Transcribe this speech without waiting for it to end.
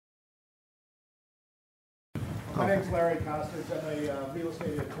My name's Larry Costas. I'm a real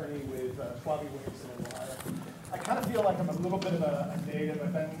estate attorney with Schwab Williamson in Ohio. I kind of feel like I'm a little bit of a native.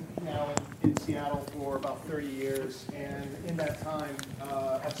 I've been now in Seattle for about 30 years, and in that time,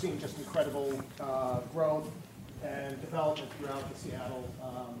 I've seen just incredible growth and development throughout the Seattle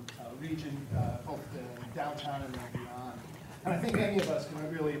region, both downtown and beyond. And I think any of us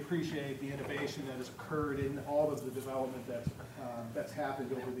can really appreciate the innovation that has occurred in all of the development that's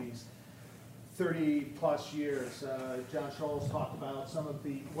happened over these 30-plus years. John Scholl's talked about some of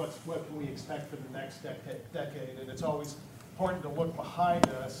the what can we expect for the next decade, and it's always important to look behind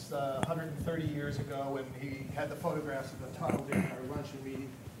us 130 years ago when he had the photographs of the tunnel during our luncheon meeting.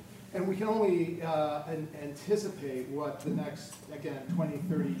 And we can only anticipate what the next, again, 20,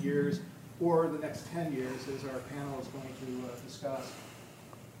 30 years or the next 10 years, as our panel is going to discuss.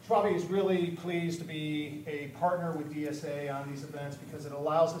 Schwab is really pleased to be a partner with DSA on these events because it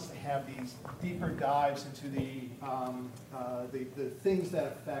allows us to have these deeper dives into the things that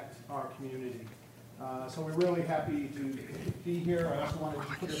affect our community. So we're really happy to be here. I also wanted to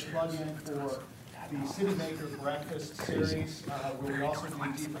put a plug in for the City Maker Breakfast series, where we also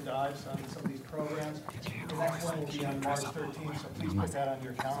do deeper dives on some of these programs. The next one will be on March 13th, so please put that on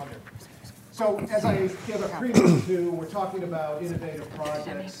your calendar. So as I give a preview to, we're talking about innovative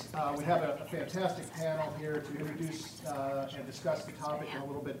projects. We have a fantastic panel here to introduce and discuss the topic in a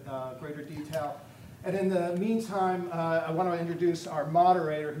little bit greater detail. And in the meantime, I want to introduce our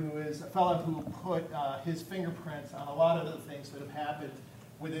moderator, who is a fellow who put his fingerprints on a lot of the things that have happened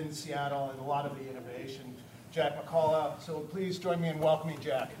within Seattle and a lot of the innovation, Jack McCullough. So please join me in welcoming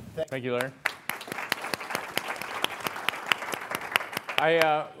Jack. Thank you, Larry.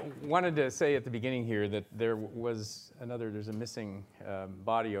 I wanted to say at the beginning here that there's a missing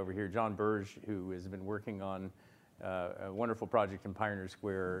body over here. John Burge, who has been working on a wonderful project in Pioneer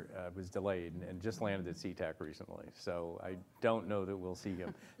Square, was delayed and just landed at SeaTac recently. So I don't know that we'll see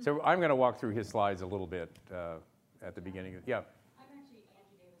him. So I'm going to walk through his slides a little bit at the beginning. Yeah. I'm actually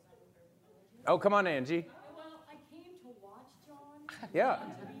Angie Davis. I'm with Oh, come on, Angie. Well, I came to watch John. Yeah.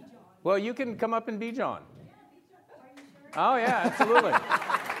 To be John. Well, you can come up and be John. Are you sure? Oh, yeah, absolutely.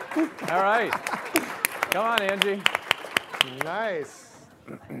 All right. Come on, Angie. Nice.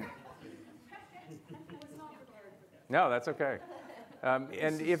 No, that's okay.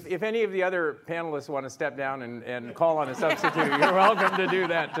 And if any of the other panelists want to step down and call on a substitute, you're welcome to do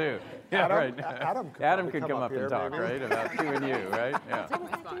that too. Yeah, Adam, right. Adam could come up here, and talk, maybe. right, about you and you, right? Yeah.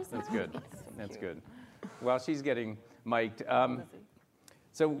 That's good. That's good. Well, she's getting mic'd.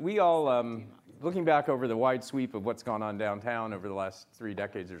 So we all, looking back over the wide sweep of what's gone on downtown over the last 3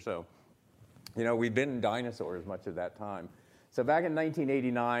 decades or so, you know, we've been dinosaurs much of that time. So back in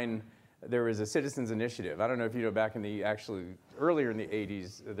 1989, there was a citizens initiative. I don't know if you know, back in earlier in the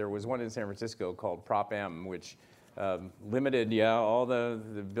 80s, there was one in San Francisco called Prop M, which limited, all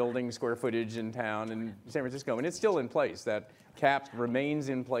the building square footage in town in San Francisco. And it's still in place. That cap remains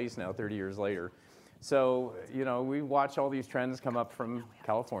in place now 30 years later. So, we watch all these trends come up from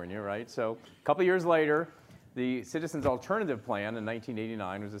California, right? So a couple years later, the Citizens Alternative Plan in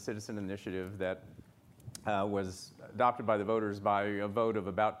 1989 was a citizen initiative that was adopted by the voters by a vote of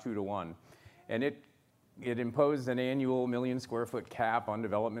about 2-1. And it imposed an annual 1 million square foot cap on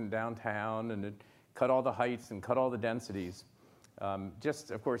development downtown, and it cut all the heights and cut all the densities,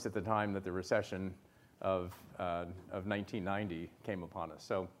 just, of course, at the time that the recession of 1990 came upon us.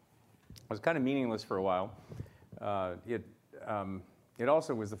 So it was kind of meaningless for a while. It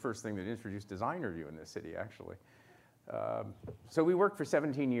also was the first thing that introduced design review in this city, actually. So we worked for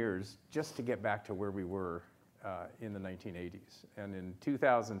 17 years just to get back to where we were in the 1980s. And in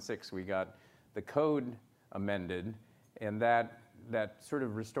 2006, we got the code amended, and that sort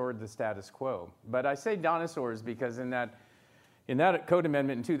of restored the status quo. But I say dinosaurs because in that code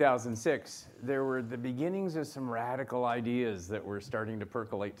amendment in 2006, there were the beginnings of some radical ideas that were starting to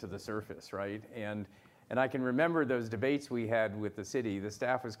percolate to the surface, right? And I can remember those debates we had with the city. The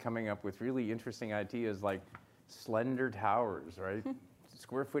staff was coming up with really interesting ideas like slender towers, right?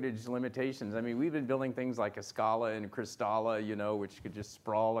 Square footage limitations. I mean, we've been building things like a Scala and Cristala, which could just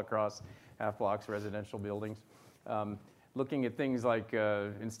sprawl across half blocks residential buildings. Looking at things like,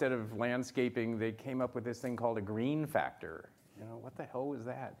 instead of landscaping, they came up with this thing called a green factor. What the hell was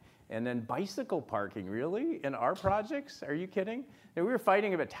that? And then bicycle parking, really? In our projects? Are you kidding? And we were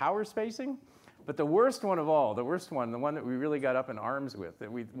fighting about tower spacing. But the worst one of all, the one that we really got up in arms with,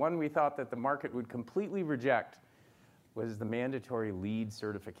 one we thought that the market would completely reject, was the mandatory LEED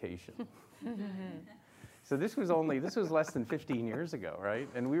certification. So this was less than 15 years ago, right?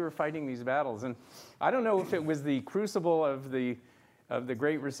 And we were fighting these battles. And I don't know if it was the crucible of the the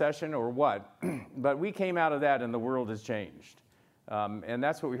Great Recession or what, but we came out of that and the world has changed. And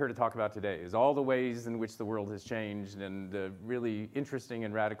that's what we're here to talk about today, is all the ways in which the world has changed and the really interesting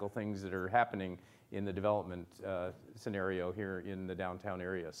and radical things that are happening in the development scenario here in the downtown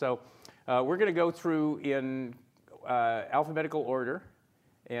area. So we're going to go through in alphabetical order,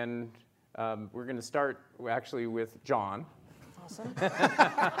 and we're going to start actually with John. Awesome.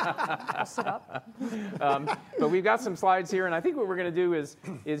 I'll sit up. But we've got some slides here, and I think what we're going to do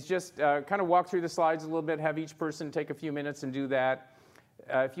is just kind of walk through the slides a little bit, have each person take a few minutes and do that.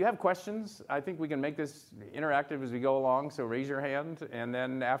 If you have questions, I think we can make this interactive as we go along, so raise your hand, and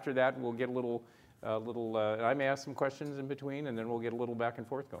then after that we'll get a little, I may ask some questions in between, and then we'll get a little back and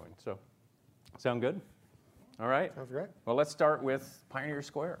forth going. So, sound good? All right. Sounds great. Well, let's start with Pioneer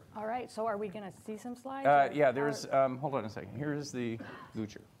Square. All right, so are we going to see some slides? Or- Yeah, there's, hold on a second. Here's the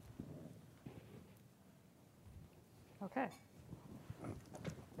Gucci. Okay.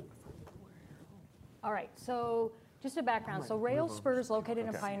 All right, so just a background. So Rail Spur is located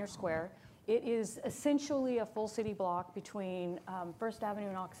in Pioneer Square. It is essentially a full city block between First Avenue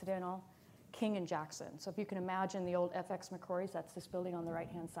and Occidental, King and Jackson. So if you can imagine the old FX McCrory's, that's this building on the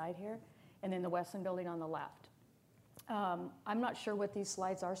right-hand side here, and then the Weston building on the left. I'm not sure what these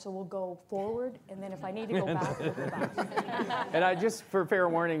slides are, so we'll go forward, and then if I need to go back, we'll go back. And I just, for fair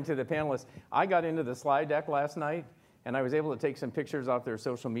warning to the panelists, I got into the slide deck last night, and I was able to take some pictures off their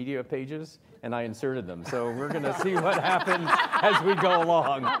social media pages, and I inserted them. So we're going to see what happens as we go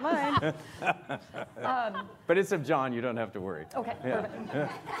along. Not mine. But it's of John, you don't have to worry. Okay,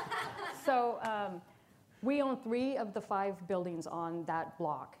 perfect. So we own 3 of the 5 buildings on that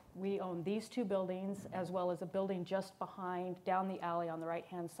block. We own these 2 buildings, as well as a building just behind, down the alley on the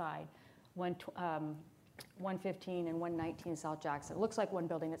right-hand side, 115 and 119 South Jackson. It looks like one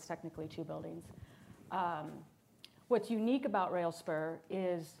building, it's technically 2 buildings. What's unique about Rail Spur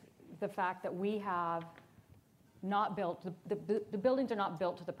is the fact that we have not built, the buildings are not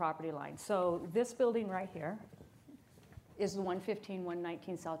built to the property line. So this building right here is the 115,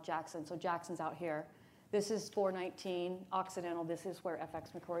 119 South Jackson. So Jackson's out here. This is 419 Occidental. This is where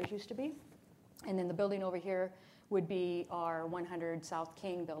FX McCrory's used to be. And then the building over here would be our 100 South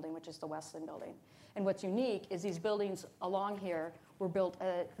King building, which is the Westland building. And what's unique is these buildings along here were built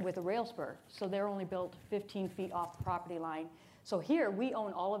with a rail spur. So they're only built 15 feet off the property line. So here we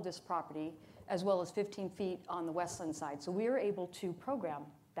own all of this property as well as 15 feet on the Westland side. So we are able to program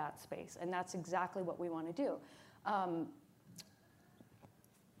that space. And that's exactly what we want to do.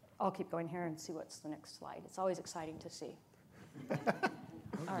 I'll keep going here and see what's the next slide. It's always exciting to see. Did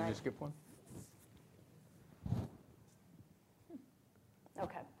right. you skip one?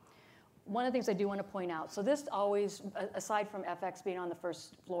 Okay. One of the things I do want to point out, so this always, aside from FX being on the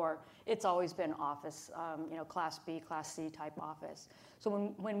first floor, it's always been office, Class B, Class C type office.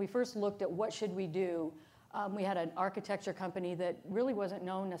 So when we first looked at what should we do, we had an architecture company that really wasn't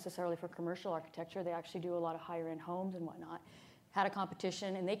known necessarily for commercial architecture. They actually do a lot of higher-end homes and whatnot. Had a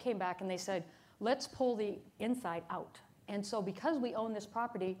competition, and they came back and they said, let's pull the inside out. And so because we own this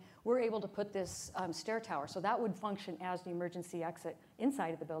property, we're able to put this stair tower. So that would function as the emergency exit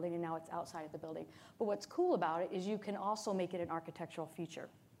inside of the building, and now it's outside of the building. But what's cool about it is you can also make it an architectural feature.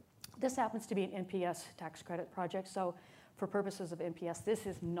 This happens to be an NPS tax credit project. So for purposes of NPS, this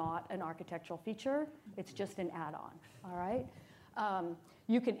is not an architectural feature. It's just an add-on, all right?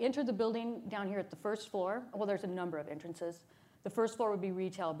 You can enter the building down here at the first floor. Well, there's a number of entrances. The first floor would be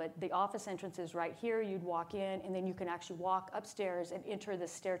retail, but the office entrance is right here. You'd walk in, and then you can actually walk upstairs and enter the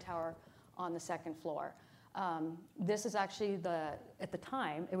stair tower on the second floor. This is actually at the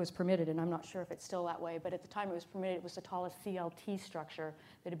time, it was permitted, and I'm not sure if it's still that way, but at the time it was permitted, it was the tallest CLT structure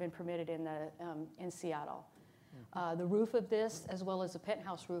that had been permitted in Seattle. The roof of this, as well as the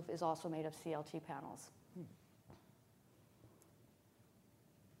penthouse roof, is also made of CLT panels.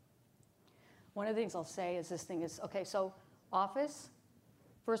 One of the things I'll say is this thing is, okay, so office,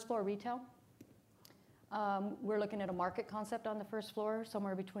 first floor retail. We're looking at a market concept on the first floor,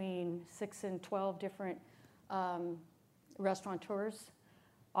 somewhere between 6 and 12 different restaurateurs,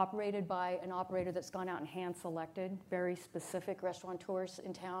 operated by an operator that's gone out and hand-selected very specific restaurateurs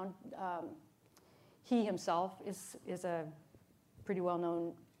in town. He himself is a pretty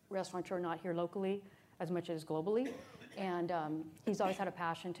well-known restaurateur, not here locally as much as globally. And he's always had a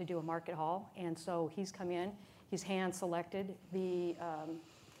passion to do a market hall, and so he's come in. He's hand-selected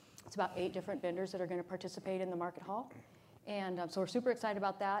it's about 8 different vendors that are going to participate in the market hall. And so we're super excited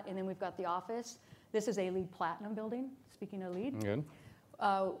about that. And then we've got the office. This is a LEED Platinum building, speaking of LEED. Good.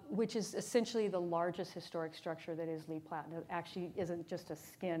 Which is essentially the largest historic structure that is LEED Platinum. It actually isn't just a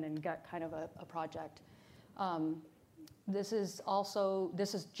skin and gut kind of a project. This is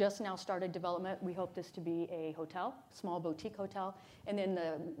just now started development. We hope this to be a hotel, small boutique hotel. And then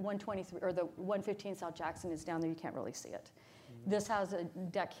the 123 or the 115 South Jackson is down there. You can't really see it. This has a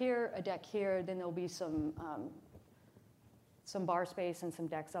deck here, then there'll be some bar space and some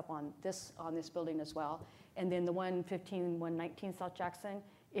decks up on this building as well. And then the 115, 119 South Jackson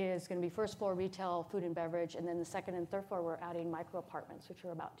is going to be first floor retail, food and beverage, and then the second and third floor we're adding micro apartments, which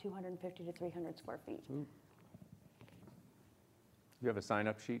are about 250 to 300 square feet. Ooh. You have a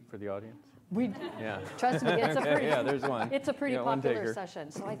sign-up sheet for the audience? We Yeah. trust me, it's a pretty Yeah, there's one. It's a pretty You got one popular taker.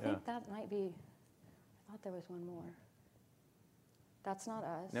 session. So I think that might be. I thought there was one more. That's not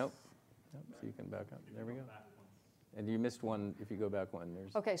us. Nope. So you can back up. There we go. And you missed one. If you go back one,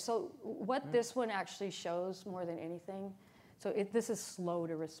 there's. Okay, so what this one actually shows more than anything, so this is slow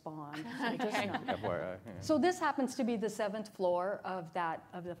to respond. So just know. FYI. Yeah. So this happens to be the 7th floor of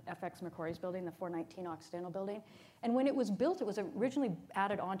the FX McCrory's building, the 419 Occidental building. And when it was built, it was originally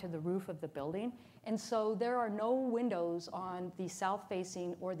added onto the roof of the building. And so there are no windows on the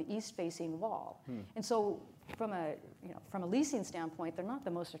south-facing or the east-facing wall. And so from a leasing standpoint, they're not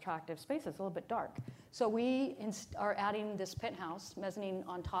the most attractive spaces. It's a little bit dark. So we are adding this penthouse mezzanine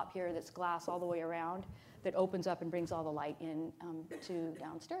on top here that's glass all the way around that opens up and brings all the light in to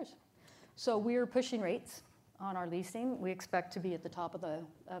downstairs. So we're pushing rates on our leasing. We expect to be at the top of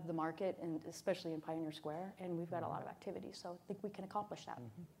the market, and especially in Pioneer Square, and we've got a lot of activity, so I think we can accomplish that.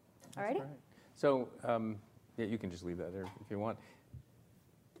 All righty? So, yeah, you can just leave that there if you want.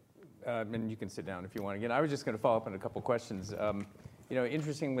 And you can sit down if you want. Again, I was just going to follow up on a couple questions.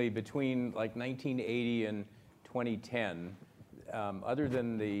 Interestingly, between like 1980 and 2010, other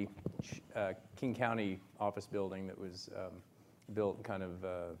than the King County office building that was built kind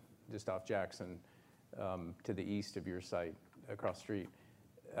of just off Jackson to the east of your site across the street,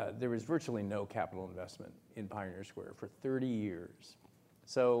 there was virtually no capital investment in Pioneer Square for 30 years.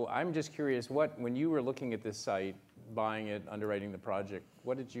 So I'm just curious, when you were looking at this site, buying it, underwriting the project,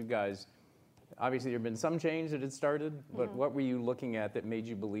 what did you guys, obviously there had been some change that had started, but what were you looking at that made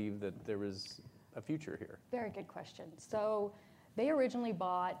you believe that there was a future here? Very good question. So they originally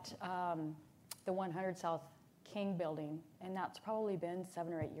bought the 100 South King building, and that's probably been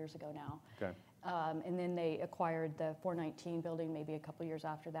 7 or 8 years ago now. Okay. And then they acquired the 419 building maybe a couple years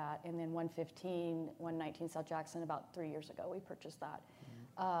after that, and then 115, 119 South Jackson about 3 years ago we purchased that.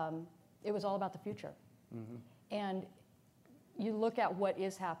 It was all about the future. And you look at what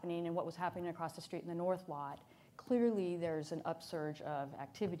is happening and what was happening across the street in the north lot, clearly there's an upsurge of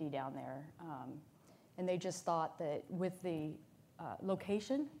activity down there. And they just thought that with the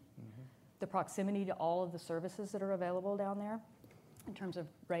location, the proximity to all of the services that are available down there, in terms of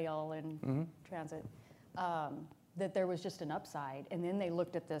rail and transit, that there was just an upside. And then they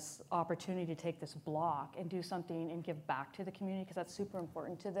looked at this opportunity to take this block and do something and give back to the community, because that's super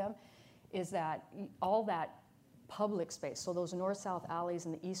important to them, is that all that public space, so those north-south alleys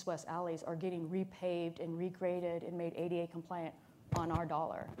and the east-west alleys are getting repaved and regraded and made ADA compliant on our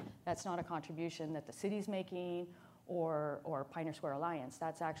dollar. That's not a contribution that the city's making or Pioneer Square Alliance.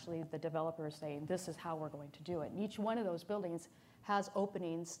 That's actually the developers saying, this is how we're going to do it. And each one of those buildings has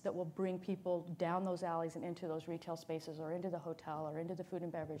openings that will bring people down those alleys and into those retail spaces or into the hotel or into the food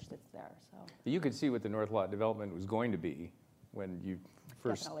and beverage that's there. So You could see what the North Lot development was going to be when you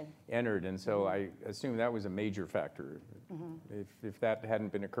first Definitely. entered, and so I assume that was a major factor. If that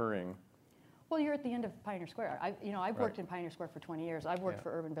hadn't been occurring. well, you're at the end of Pioneer Square. I've worked in Pioneer Square for 20 years. I've worked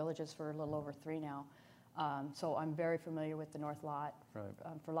for Urban Villages for a little over 3 now. So I'm very familiar with the North Lot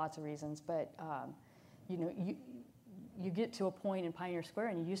for lots of reasons. But you get to a point in Pioneer Square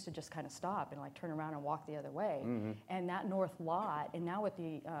and you used to just kind of stop and like turn around and walk the other way. And that North Lot, and now with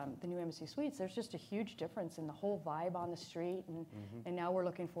the new Embassy Suites, there's just a huge difference in the whole vibe on the street. And now we're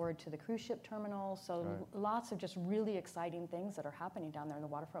looking forward to the cruise ship terminal. So lots of just really exciting things that are happening down there in the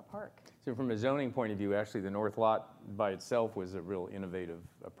waterfront park. So from a zoning point of view, actually the North Lot by itself was a real innovative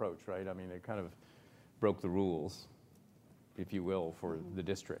approach, right? I mean, it kind of broke the rules, if you will, for the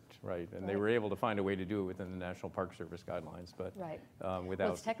district, right? And they were able to find a way to do it within the National Park Service guidelines, but without.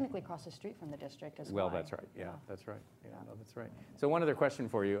 Well, it's technically across the street from the district as well. Well, that's right. Yeah, that's right. Yeah, no, that's right. So one other question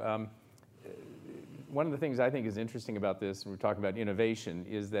for you. One of the things I think is interesting about this, and we're talking about innovation,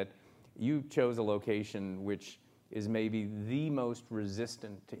 is that you chose a location which is maybe the most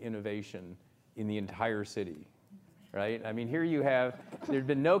resistant to innovation in the entire city. Right? I mean, here you have, there's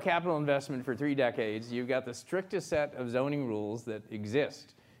been no capital investment for 3 decades. You've got the strictest set of zoning rules that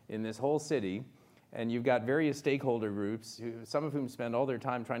exist in this whole city. And you've got various stakeholder groups, some of whom spend all their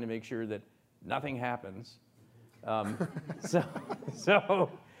time trying to make sure that nothing happens.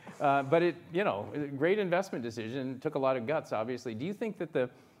 But it, you know, a great investment decision. Took a lot of guts, obviously. Do you think that the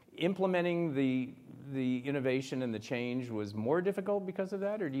implementing the innovation and the change was more difficult because of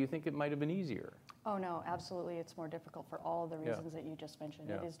that, or do you think it might have been easier? Oh, no, absolutely. It's more difficult for all of the Yeah. reasons that you just mentioned.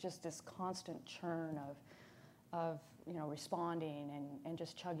 Yeah. It is just this constant churn of you know, responding and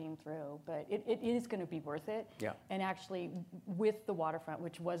just chugging through. But it is going to be worth it. Yeah. And actually, with the waterfront,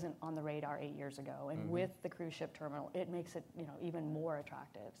 which wasn't on the radar 8 years ago, and with the cruise ship terminal, it makes it, you know, even more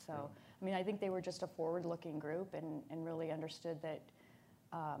attractive. So, I mean, I think they were just a forward-looking group and really understood that,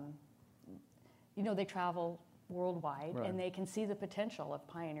 you know, they travel worldwide, Right. and they can see the potential of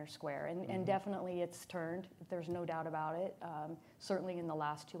Pioneer Square, and definitely it's turned. There's no doubt about it. Certainly in the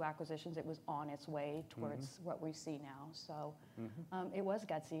last 2 acquisitions, it was on its way towards what we see now. So it was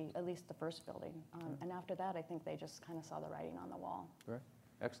gutsy, at least the first building, and after that, I think they just kind of saw the writing on the wall. Right.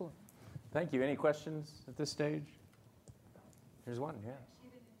 Excellent. Thank you. Any questions at this stage? Here's one. Yes.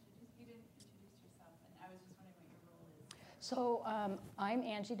 You didn't introduce yourself, and I was just wondering what your role is. So I'm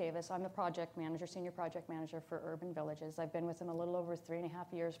Angie Davis. I'm the project manager, senior project manager for Urban Villages. I've been with them a little over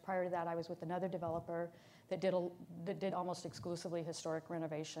 3.5 years. Prior to that, I was with another developer that did almost exclusively historic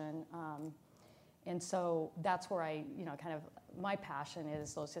renovation. And so that's where I, you know, kind of, my passion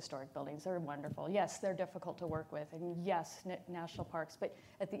is those historic buildings. They're wonderful. Yes, they're difficult to work with. And yes, national parks. But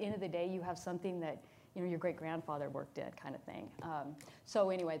at the end of the day, you have something that, you know, your great-grandfather worked in, kind of thing. So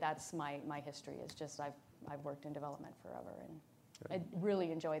anyway, that's my history. Is just I've worked in development forever, and I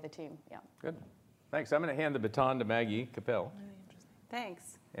really enjoy the team. Yeah. Good. Thanks. I'm going to hand the baton to Maggie Capel,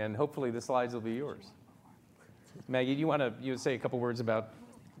 Thanks. and hopefully the slides will be yours. Maggie, do you want to say a couple words about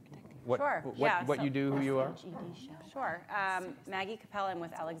what Sure, what, yeah, what so- you do, who you are? Sure. Maggie Capel, I'm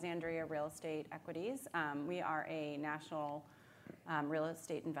with Alexandria Real Estate Equities. We are a national real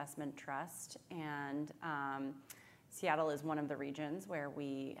estate investment trust, and Seattle is one of the regions where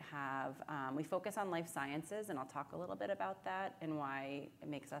we have, we focus on life sciences, and I'll talk a little bit about that and why it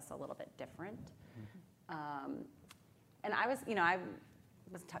makes us a little bit different. And I was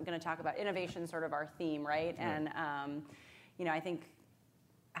going to talk about innovation, sort of our theme, right? And, you know,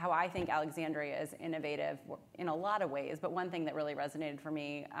 how I think Alexandria is innovative in a lot of ways, but one thing that really resonated for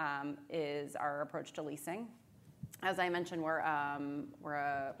me is our approach to leasing. As I mentioned,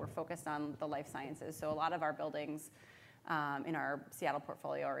 we're focused on the life sciences, so a lot of our buildings in our Seattle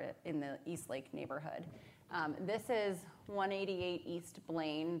portfolio are in the East Lake neighborhood. This is 188 East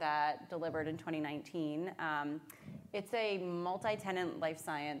Blaine that delivered in 2019. It's a multi-tenant life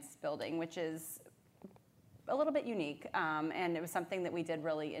science building, which is a little bit unique, and it was something that we did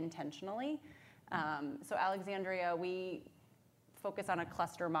really intentionally. So Alexandria, we focus on a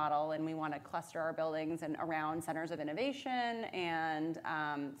cluster model, and we want to cluster our buildings and around centers of innovation, and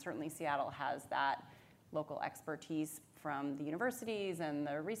certainly Seattle has that local expertise from the universities and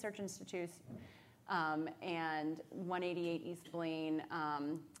the research institutes. And 188 East Blaine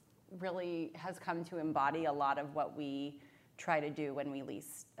really has come to embody a lot of what we try to do when we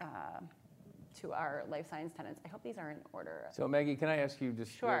lease to our life science tenants. I hope these are in order. So Maggie, can I ask you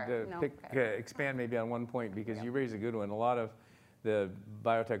just Sure. to No, pick, okay. expand maybe on one point, because you raised a good one. A lot of the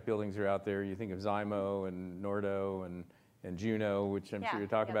biotech buildings are out there. You think of Zymo and Nordo and Juno, which I'm Yeah, sure you're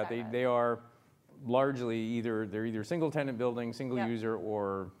talking yeah, about. that- They are largely they're either single tenant buildings, single Yep. user,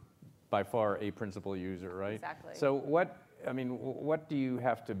 or by far a principal user, right? Exactly. So what do you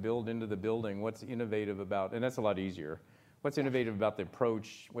have to build into the building? What's innovative about, and that's a lot easier. What's innovative about the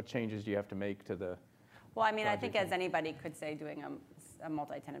approach? What changes do you have to make to the Well, I mean, I think project? as anybody could say, doing a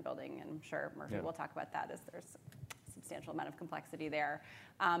multi-tenant building, and I'm sure Murphy Yeah. will talk about that, is there's a substantial amount of complexity there.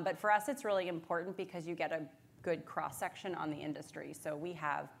 But for us, it's really important because you get a good cross-section on the industry. So we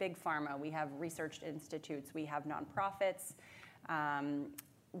have big pharma, we have research institutes, we have nonprofits.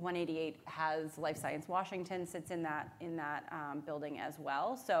 188 has Life Science Washington sits in that building as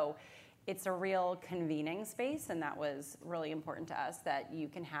well. So it's a real convening space, and that was really important to us, that you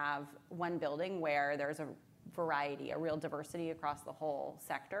can have one building where there's a variety, a real diversity across the whole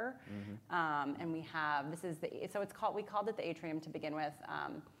sector. And we have, we called it the atrium to begin with.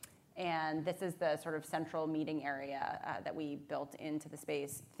 And this is the sort of central meeting area that we built into the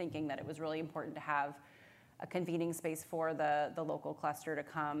space, thinking that it was really important to have a convening space for the local cluster to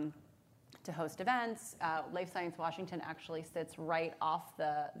come to host events. Life Science Washington actually sits right off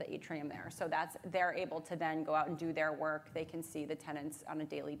the atrium there. So they're able to then go out and do their work. They can see the tenants on a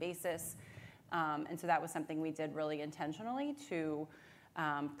daily basis. And so that was something we did really intentionally to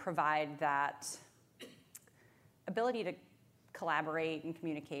provide that ability to collaborate and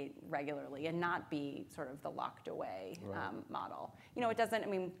communicate regularly and not be sort of the locked away model. You know, it doesn't, I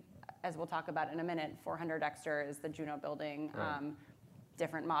mean, as we'll talk about in a minute, 400 Exeter is the Juno building.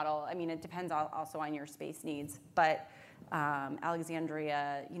 different model. I mean, it depends also on your space needs, but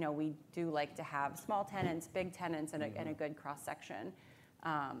Alexandria, you know, we do like to have small tenants, big tenants, and a good cross section.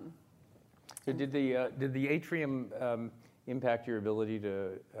 So did the atrium impact your ability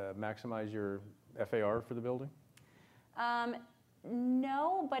to maximize your FAR for the building?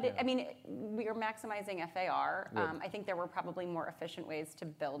 No, but Yeah. I mean, we are maximizing FAR. I think there were probably more efficient ways to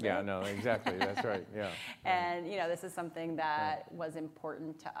build it. Yeah, no, exactly. That's right. Yeah. And you know, this is something that was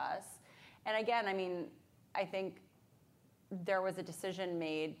important to us. And again, I mean, I think there was a decision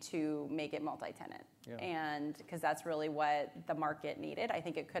made to make it multi-tenant, Yeah. and because that's really what the market needed. I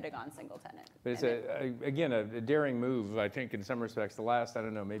think it could have gone single tenant. But it's again a daring move. I think in some respects, the last, I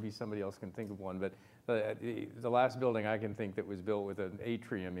don't know, maybe somebody else can think of one, but the last building I can think that was built with an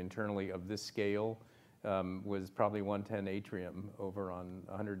atrium internally of this scale was probably 110 Atrium over on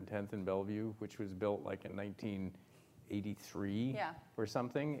 110th and Bellevue, which was built like in 1983 or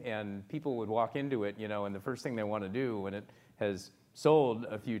something. And people would walk into it, you know, and the first thing they want to do when it has sold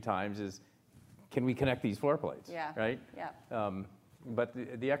a few times is, can we connect these floor plates? Yeah. Right? Yeah. But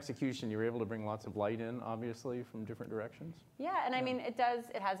the execution, you were able to bring lots of light in, obviously, from different directions. Yeah, and I mean, it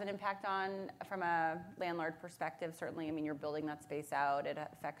has an impact on, from a landlord perspective, certainly. I mean, you're building that space out. It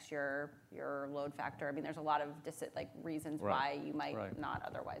affects your load factor. I mean, there's a lot of reasons why you might not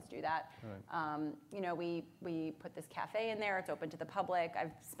otherwise do that. Right. You know, we put this cafe in there. It's open to the public.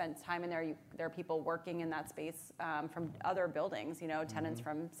 I've spent time in there. There are people working in that space from other buildings. You know, tenants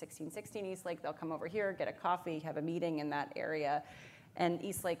from 1616 Eastlake, they'll come over here, get a coffee, have a meeting in that area. And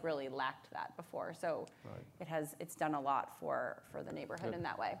Eastlake really lacked that before, so it's done a lot for the neighborhood in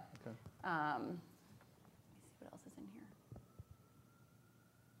that way. Okay. Let me see what else is in here.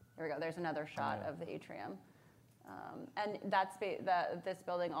 There we go. There's another shot of the atrium, and this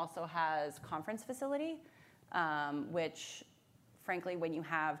building also has conference facility, which, frankly, when you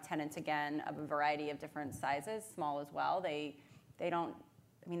have tenants again of a variety of different sizes, small as well, they don't.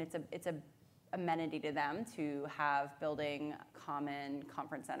 I mean, it's a amenity to them to have building common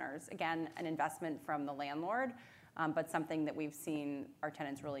conference centers. Again, an investment from the landlord, but something that we've seen our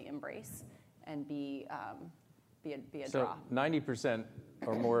tenants really embrace and be a draw. So 90%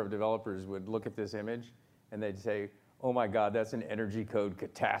 or more of developers would look at this image and they'd say, oh my God, that's an energy code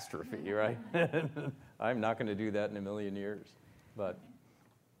catastrophe, right? I'm not going to do that in a million years. But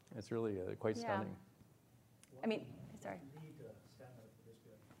it's really quite stunning. I mean, sorry.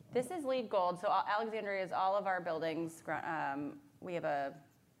 This is LEED Gold. So Alexandria is all of our buildings. We have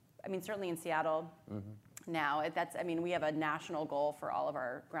certainly in Seattle now, we have a national goal for all of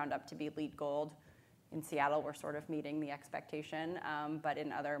our ground up to be LEED Gold. In Seattle, we're sort of meeting the expectation, but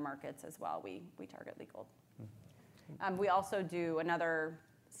in other markets as well, we target LEED Gold. We also do, another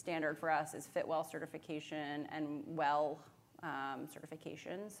standard for us is Fitwell certification and WELL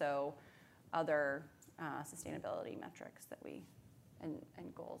certification. So other sustainability metrics that we, and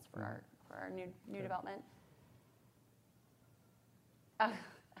goals for our new development.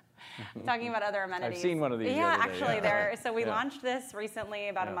 Talking about other amenities. I've seen one of these. Yeah, the other day. actually, so we launched this recently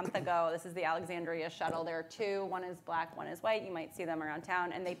about a month ago. This is the Alexandria shuttle. There are two. One is black, one is white. You might see them around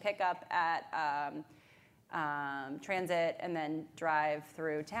town, and they pick up at Transit and then drive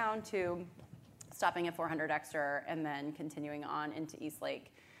through town to stopping at 400 Exeter and then continuing on into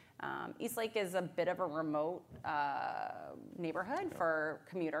Eastlake. Eastlake is a bit of a remote neighborhood for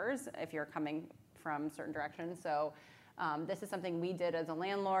commuters if you're coming from certain directions. So this is something we did as a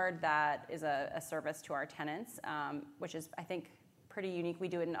landlord that is a service to our tenants, which is, I think, pretty unique. We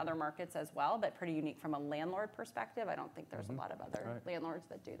do it in other markets as well, but pretty unique from a landlord perspective. I don't think there's a lot of other landlords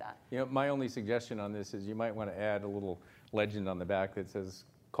that do that. You know, my only suggestion on this is you might want to add a little legend on the back that says,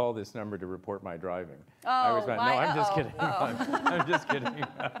 call this number to report my driving. I'm just kidding. I'm just kidding.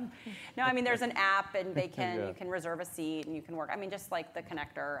 No, I mean, there's an app, and you can reserve a seat, and you can work. I mean, just like the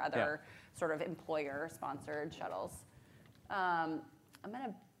Connector, other sort of employer-sponsored shuttles. I'm going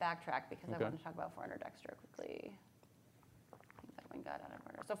to backtrack because I want to talk about 400 Exeter quickly. I think that one got out of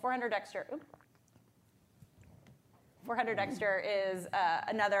order. So 400 Exeter. 400 Exeter is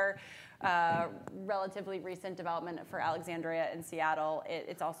another relatively recent development for Alexandria in Seattle.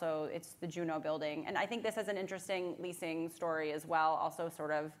 It's the Juno building. And I think this has an interesting leasing story as well. Also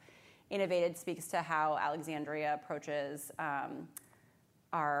sort of innovative, speaks to how Alexandria approaches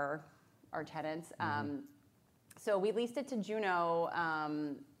our tenants. So we leased it to Juno,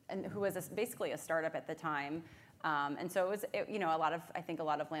 and who was basically a startup at the time. And so I think a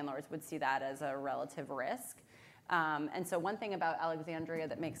lot of landlords would see that as a relative risk. And so one thing about Alexandria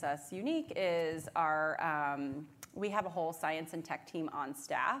that makes us unique is we have a whole science and tech team on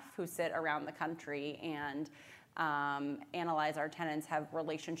staff who sit around the country and analyze our tenants, have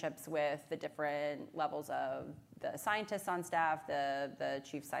relationships with the different levels of the scientists on staff, the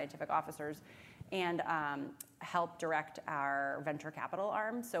chief scientific officers, and help direct our venture capital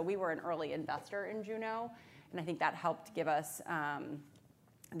arm. So we were an early investor in Juno, and I think that helped give us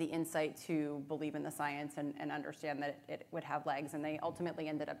the insight to believe in the science and understand that it would have legs. And they ultimately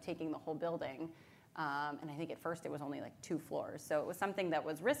ended up taking the whole building. And I think at first it was only like 2 floors. So it was something that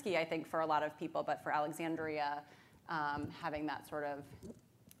was risky, I think, for a lot of people. But for Alexandria, having that sort of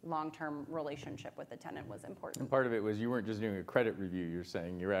long-term relationship with the tenant was important. And part of it was you weren't just doing a credit review, you're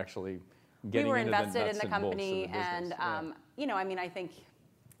saying you're actually getting we were into the invested nuts in the and bolts of company, the business. and you know, I mean, I think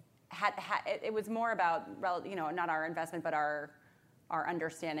it was more about, you know, not our investment, but our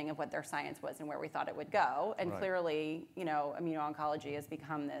understanding of what their science was and where we thought it would go. And clearly, you know, immuno-oncology has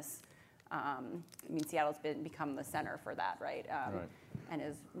become this. I mean, Seattle's become the center for that, right? And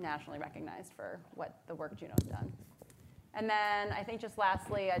is nationally recognized for what the work Juno's done. And then I think just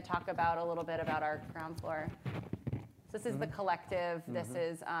lastly, I'd talk about a little bit about our ground floor. So this is the collective. This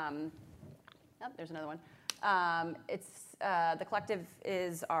is, oh, there's another one. The collective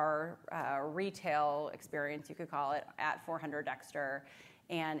is our retail experience, you could call it, at 400 Dexter.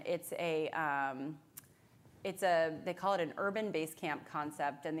 And it's they call it an urban base camp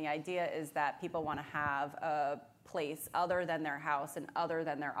concept. And the idea is that people want to have a place other than their house and other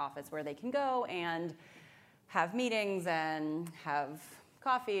than their office where they can go and have meetings and have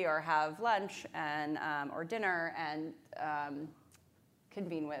coffee or have lunch and or dinner and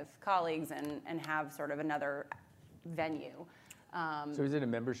convene with colleagues and have sort of another venue. So is it a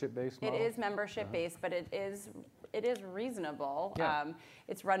membership-based model? It is membership-based, but it is reasonable. Yeah.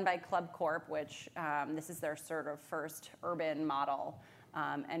 It's run by Club Corp, which this is their sort of first urban model.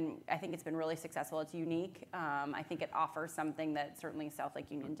 And I think it's been really successful. It's unique. I think it offers something that certainly South Lake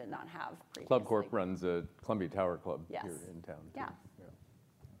Union did not have previously. Club Corp runs a Columbia Tower Club Yes. here in town. Yeah. Too.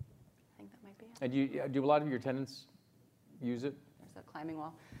 I think that might be it. And do a lot of your tenants use it? There's a climbing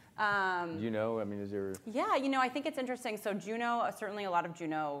wall. Do you know? I mean, is there? Yeah, you know, I think it's interesting. So Juno, certainly a lot of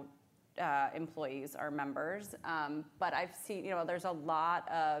Juno employees are members, but I've seen, you know, there's a lot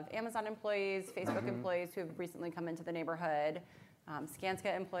of Amazon employees, Facebook employees who have recently come into the neighborhood.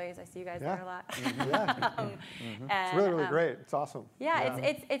 Skanska employees, I see you guys there a lot. It's really, really great. It's awesome. Yeah,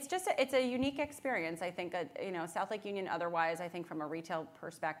 it's just it's a unique experience. I think you know, South Lake Union otherwise, I think from a retail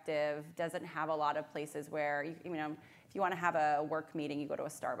perspective, doesn't have a lot of places where you know, if you want to have a work meeting, you go to a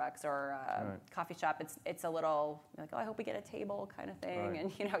Starbucks or a coffee shop. It's a little like, oh, I hope we get a table kind of thing,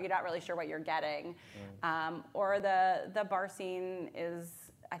 and you know, you're not really sure what you're getting. Or the bar scene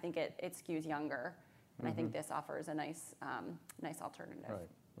is, I think it skews younger. And I think this offers a nice alternative.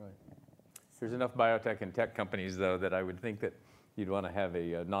 Right. There's enough biotech and tech companies, though, that I would think that you'd want to have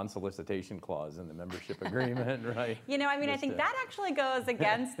a non-solicitation clause in the membership agreement, right? You know, I mean, I think that actually goes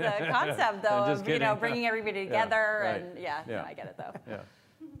against the concept, though, of you know, bringing everybody together. And no, I get it, though. Yeah.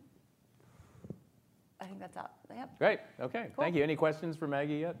 I think that's out. Yep. Great. Okay. Cool. Thank you. Any questions for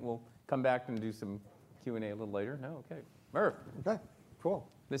Maggie yet? We'll come back and do some Q&A a little later. No. Okay. Murph. Okay, cool.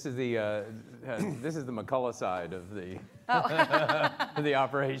 This is the McCullough side of the the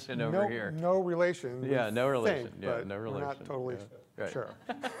operation over here. No relation. Yeah, no relation. Think, Yeah, but no we're relation. not totally Yeah. Right. sure.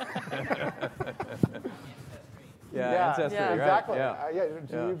 Ancestry, right? Exactly. Yeah.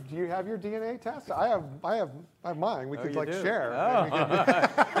 Do you have your DNA test? I have mine. We could you like do? share. Oh.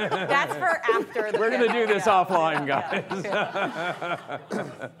 That's for after the We're going to do this offline, guys.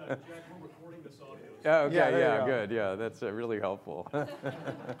 Okay, Yeah, good. Yeah, that's really helpful.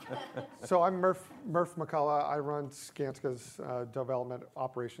 So I'm Murph McCullough. I run Skanska's development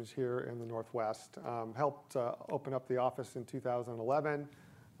operations here in the Northwest. Helped open up the office in 2011.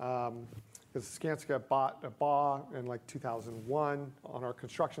 Because Skanska bought a BAW in like 2001 on our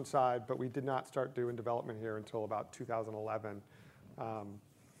construction side, but we did not start doing development here until about 2011.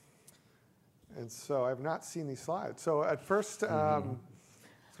 And so I've not seen these slides. So at first, I'm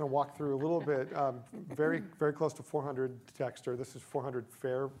just going to walk through a little bit. Very, very close to 400 Dexter. This is 400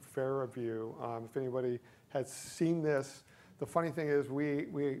 Fairview. If anybody has seen this, the funny thing is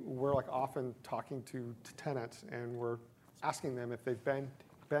we're like often talking to tenants and we're asking them if they've been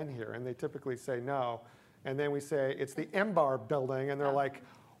here, and they typically say no. And then we say it's the M-Bar building, and they're like,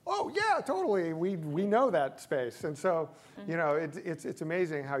 oh yeah, totally. We know that space. And so, you know, it's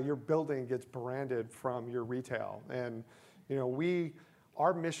amazing how your building gets branded from your retail. And you know,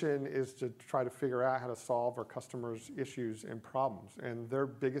 our mission is to try to figure out how to solve our customers' issues and problems. And their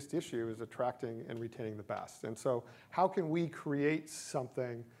biggest issue is attracting and retaining the best. And so how can we create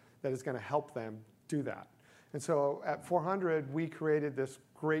something that is going to help them do that? And so at 400, we created this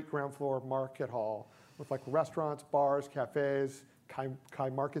great ground floor market hall with like restaurants, bars, cafes, Kai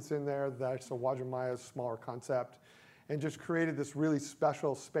Market's in there. That's a Wajamaya's smaller concept, and just created this really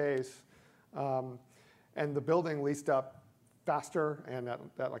special space. And the building leased up faster and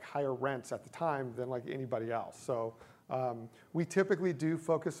at like higher rents at the time than like anybody else. So we typically do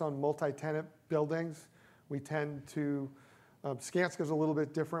focus on multi-tenant buildings. We tend to, Skanska's a little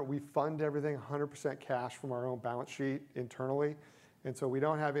bit different. We fund everything 100% cash from our own balance sheet internally. And so we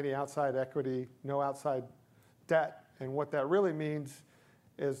don't have any outside equity, no outside debt. And what that really means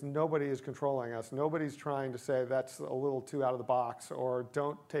is nobody is controlling us. Nobody's trying to say that's a little too out of the box or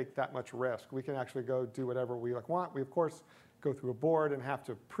don't take that much risk. We can actually go do whatever we want. We, of course, go through a board and have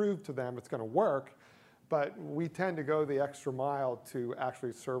to prove to them it's going to work. But we tend to go the extra mile to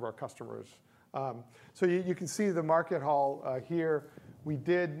actually serve our customers. So you can see the market hall here. We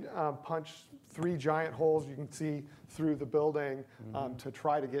did punch 3 giant holes you can see through the building to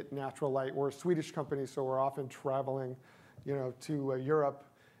try to get natural light. We're a Swedish company, so we're often traveling, to Europe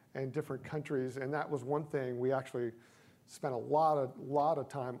and different countries. And that was one thing we actually spent a lot of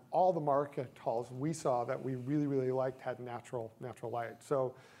time. All the market halls we saw that we really, really liked had natural light.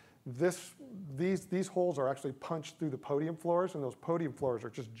 So these holes are actually punched through the podium floors, and those podium floors are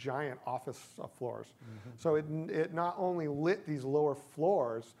just giant office floors. So it not only lit these lower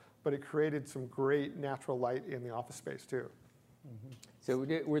floors, but it created some great natural light in the office space too. So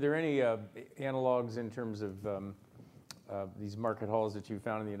were there any analogs in terms of these market halls that you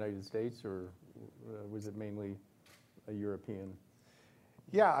found in the United States, or was it mainly a European?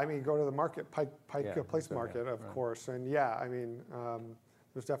 Yeah, I mean, go to the market, Pike Place so, Market, yeah, of right. course. And yeah, I mean,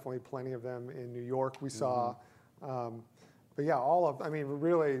 there's definitely plenty of them in New York we saw. But yeah,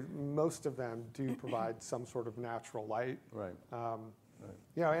 really most of them do provide some sort of natural light. Right.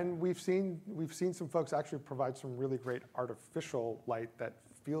 And we've seen some folks actually provide some really great artificial light that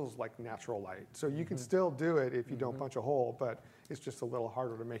feels like natural light. So you can still do it if you don't punch a hole, but it's just a little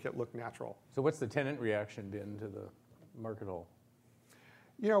harder to make it look natural. So what's the tenant reaction been to the market hall?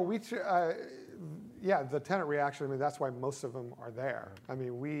 The tenant reaction, I mean, that's why most of them are there. I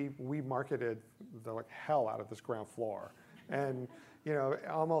mean, we marketed the hell out of this ground floor. And,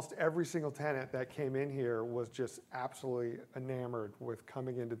 almost every single tenant that came in here was just absolutely enamored with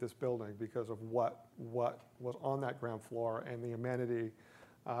coming into this building because of what was on that ground floor and the amenity.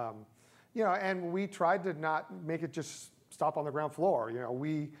 And we tried to not make it just stop on the ground floor.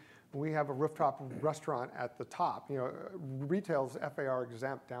 We have a rooftop restaurant at the top. Retail's FAR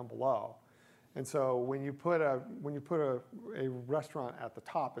exempt down below. And so when you put a restaurant at the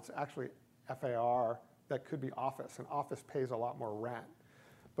top, it's actually FAR that could be office, and office pays a lot more rent.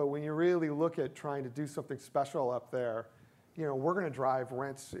 But when you really look at trying to do something special up there, we're going to drive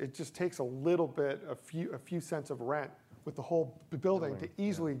rents. It just takes a little bit, a few cents of rent with the whole building to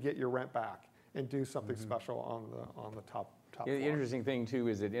easily get your rent back and do something special on the top floor. The interesting thing too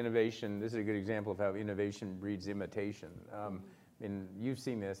is that innovation. This is a good example of how innovation breeds imitation. And you've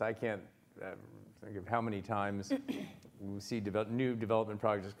seen this. I can't think of how many times we see new development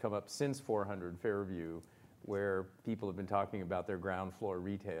projects come up since 400 Fairview, where people have been talking about their ground floor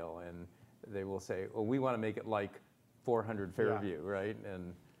retail, and they will say, "Oh, we want to make it like 400 Fairview," right?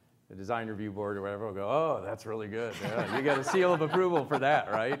 And the design review board or whatever will go, "Oh, that's really good. Yeah, you got a seal of approval for that,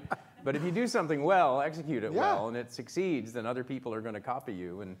 right?" But if you do something well, execute it well, and it succeeds, then other people are going to copy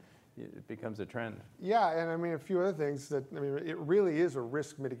you, and it becomes a trend. Yeah, and I mean, a few other things it really is a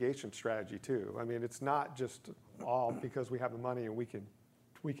risk mitigation strategy too. I mean, it's not just all because we have the money and we can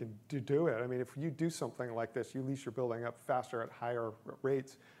do it. I mean, if you do something like this, you lease your building up faster at higher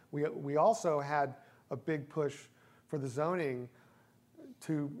rates. We also had a big push for the zoning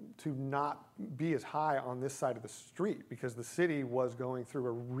to not be as high on this side of the street because the city was going through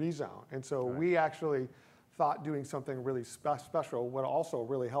a rezone. And so we actually thought doing something really special would also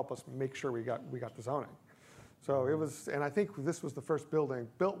really help us make sure we got the zoning. So it was, and I think this was the first building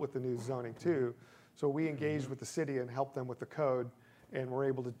built with the new zoning too. So we engaged with the city and helped them with the code, and were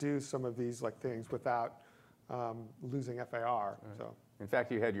able to do some of these things without losing FAR. Right. So in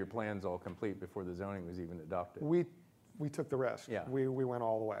fact, you had your plans all complete before the zoning was even adopted. We took the risk. Yeah. We went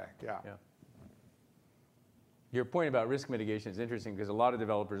all the way. Yeah. Your point about risk mitigation is interesting because a lot of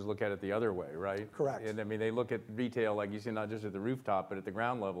developers look at it the other way, right? Correct. And I mean, they look at retail, like you see, not just at the rooftop, but at the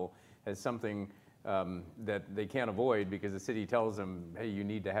ground level, as something that they can't avoid because the city tells them, hey, you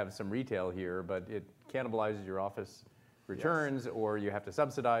need to have some retail here, but it cannibalizes your office returns, or you have to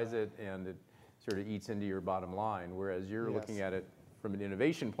subsidize it, and it sort of eats into your bottom line, whereas you're looking at it from an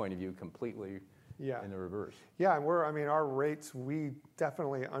innovation point of view completely in the reverse. Yeah, and our rates, we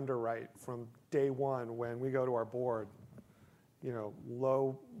definitely underwrite from day one when we go to our board.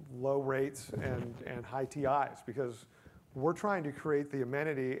 low rates and high TIs, because we're trying to create the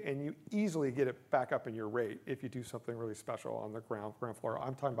amenity, and you easily get it back up in your rate if you do something really special on the ground floor.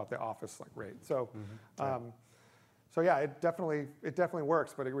 I'm talking about the office rate. So, so yeah, it definitely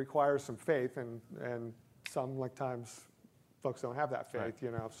works, but it requires some faith, and some times folks don't have that faith,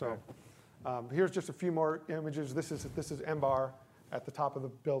 So here's just a few more images. This is MBAR at the top of the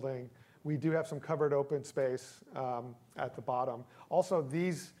building. We do have some covered open space at the bottom. Also,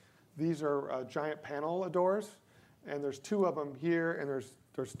 these are giant panel doors. And there's 2 of them here, and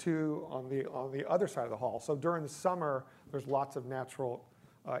there's 2 on the other side of the hall. So during the summer, there's lots of natural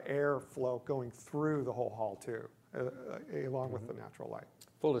air flow going through the whole hall too, along with the natural light.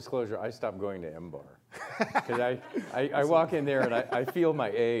 Full disclosure, I stopped going to MBAR because I walk in there and I feel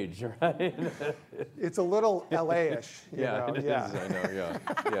my age, right? It's a little LA-ish. Yeah, it is. I know.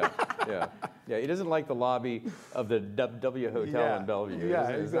 Yeah. It isn't like the lobby of the W Hotel in Bellevue. Yeah,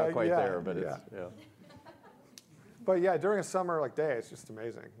 it's not quite there, but it's yeah. But yeah, during a summer day, it's just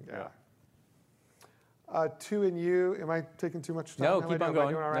amazing. Yeah. 2NU, am I taking too much time? No, keep on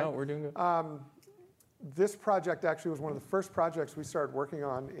going. All right? No, we're doing good. This project actually was one of the first projects we started working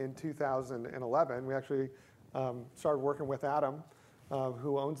on in 2011. We actually started working with Adam,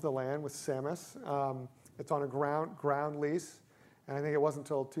 who owns the land, with Samus. It's on a ground lease, and I think it wasn't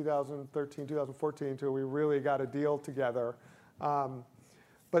until 2013, 2014 until we really got a deal together.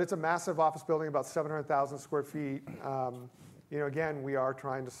 But it's a massive office building, about 700,000 square feet. Again, we are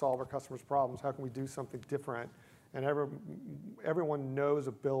trying to solve our customers' problems. How can we do something different? And everyone knows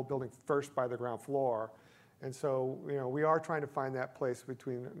a building first by the ground floor. And so, we are trying to find that place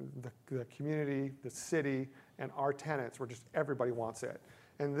between the community, the city, and our tenants, where just everybody wants it.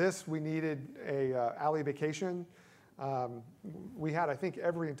 And this, we needed a alley vacation. We had, I think,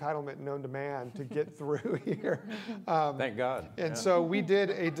 every entitlement known to man to get through here. Thank God. And so we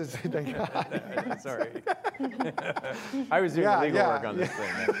did a design. Thank God. Sorry. I was doing legal work on this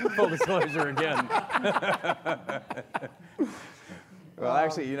thing. Full disclosure again. Well,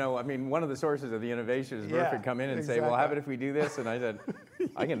 actually, one of the sources of the innovation is Murph would come in and say, well, how about if we do this? And I said,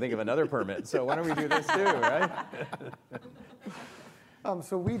 I can think of another permit, so why don't we do this too, right?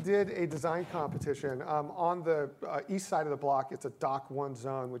 So we did a design competition. On the east side of the block, it's a Dock 1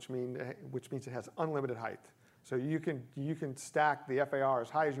 zone, which means it has unlimited height. So you can stack the FAR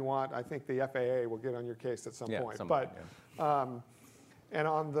as high as you want. I think the FAA will get on your case at some point. And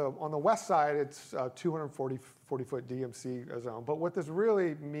on the west side, it's 240-foot DMC zone. But what this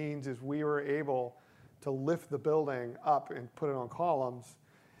really means is we were able to lift the building up and put it on columns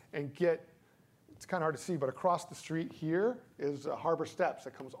and get. It's kind of hard to see, but across the street here is Harbor Steps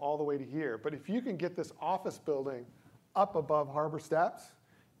that comes all the way to here. But if you can get this office building up above Harbor Steps,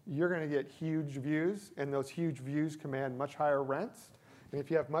 you're going to get huge views, and those huge views command much higher rents. And if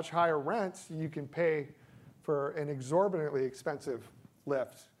you have much higher rents, you can pay for an exorbitantly expensive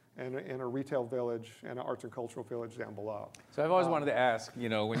lift in a retail village and an arts and cultural village down below. So I've always wanted to ask,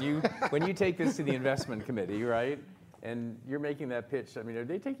 when you take this to the investment committee, right? And you're making that pitch. Are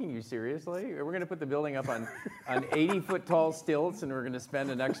they taking you seriously? We're going to put the building up on 80-foot tall stilts, and we're going to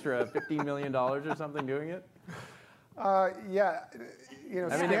spend an extra $15 million or something doing it? Yeah.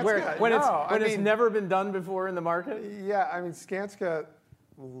 When it's never been done before in the market? Yeah, Skanska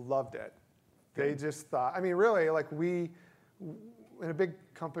loved it. They just thought, really, we, in a big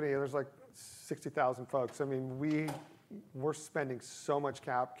company, there's 60,000 folks. We're spending so much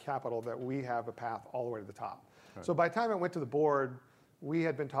capital that we have a path all the way to the top. Right. So by the time it went to the board, we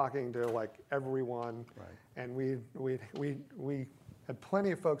had been talking to everyone, and we had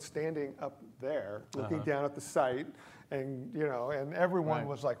plenty of folks standing up there looking down at the site, and everyone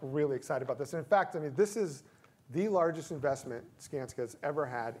was really excited about this. And in fact, this is the largest investment Skanska has ever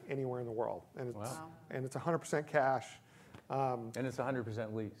had anywhere in the world, and it's 100% cash. And it's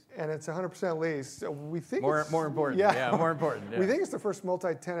 100% leased. And it's 100% leased. We think more important. More important. Yeah. We think it's the first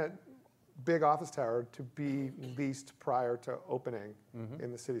multi-tenant big office tower to be leased prior to opening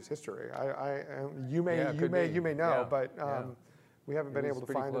in the city's history. You may know, but we haven't been able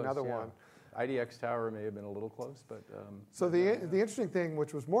to find another one. IDX Tower may have been a little close, but. So the interesting thing,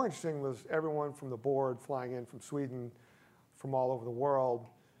 which was more interesting, was everyone from the board flying in from Sweden, from all over the world.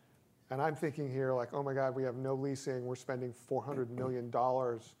 And I'm thinking here, oh my God, we have no leasing. We're spending $400 million.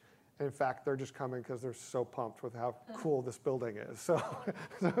 And in fact, they're just coming because they're so pumped with how cool this building is. So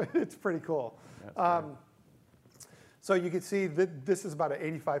it's pretty cool. So you can see that this is about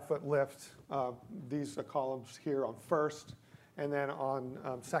an 85-foot lift. These columns here on first. And then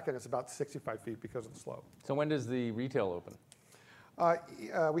on second, it's about 65 feet because of the slope. So when does the retail open?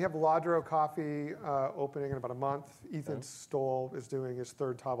 We have Ladro Coffee opening in about a month. Ethan Stoll is doing his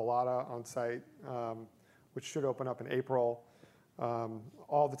third Tavolata on site, which should open up in April.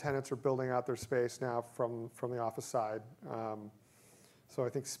 All the tenants are building out their space now from the office side. So I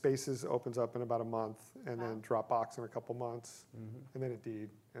think Spaces opens up in about a month, and then Dropbox in a couple months, and then Indeed,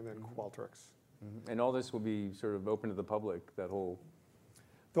 and then Qualtrics. And all this will be sort of open to the public, that whole...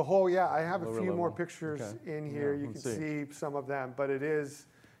 The whole, yeah, I have a Lower few more level. pictures Okay. in here. Yeah, You can let's see. see some of them, but it is,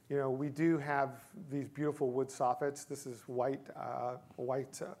 we do have these beautiful wood soffits. This is white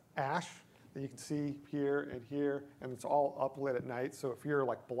ash that you can see here, and it's all uplit at night. So if you're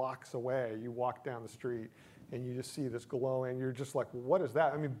like blocks away, you walk down the street and you just see this glowing. You're just like, what is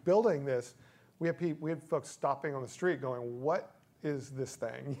that? I mean, building this, we had folks stopping on the street going, what is this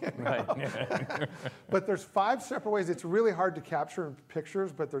thing? Right. But there's 5 separate ways. It's really hard to capture in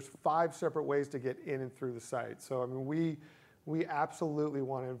pictures, but there's 5 separate ways to get in and through the site. So I mean, we absolutely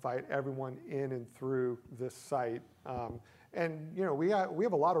want to invite everyone in and through this site. And we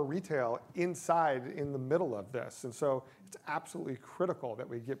have a lot of retail inside in the middle of this, and so it's absolutely critical that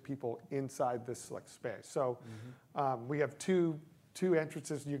we get people inside this like space. So we have two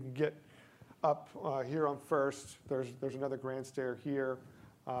entrances. You can get up here on First. There's another grand stair here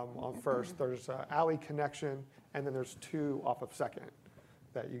on First. There's alley connection, and then there's 2 off of Second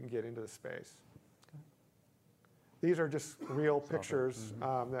that you can get into the space. These are just real pictures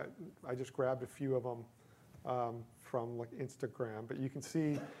that I just grabbed a few of them from like Instagram, but you can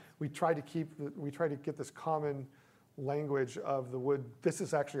see we try to get this common language of the wood. This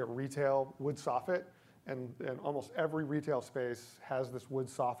is actually a retail wood soffit, and almost every retail space has this wood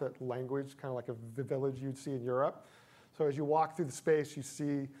soffit language, kind of like the village you'd see in Europe. So as you walk through the space, you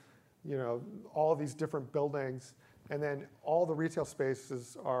see, all these different buildings, and then all the retail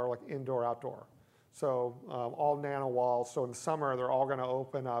spaces are like indoor, outdoor. So all nano walls. So in the summer, they're all going to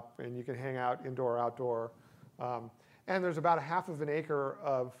open up, and you can hang out indoor, outdoor. And there's about 1/2 acre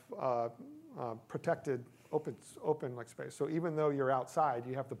of protected open like space. So even though you're outside,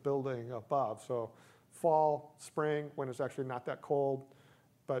 you have the building above. So fall, spring, when it's actually not that cold,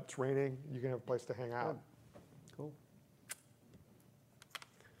 but it's raining, you can have a place to hang out. Cool.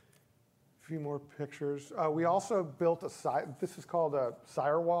 A few more pictures. We also built this is called a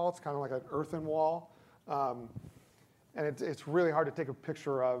sire wall. It's kind of like an earthen wall. And it's really hard to take a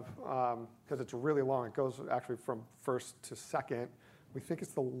picture of because it's really long. It goes actually from First to Second. We think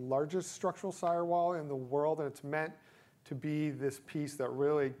it's the largest structural sire wall in the world, and it's meant to be this piece that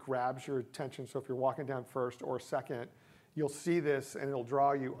really grabs your attention. So if you're walking down First or Second, you'll see this, and it'll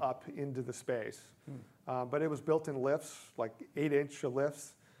draw you up into the space. But it was built in lifts, like 8-inch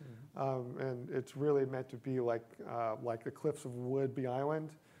lifts, and it's really meant to be like the cliffs of Woodby Island.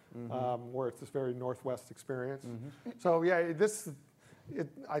 Where it's this very Northwest experience. So yeah,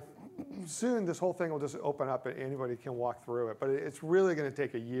 soon this whole thing will just open up and anybody can walk through it. But it's really going to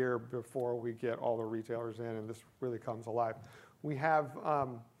take a year before we get all the retailers in and this really comes alive. We have,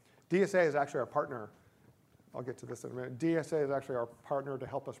 DSA is actually our partner. I'll get to this in a minute. DSA is actually our partner to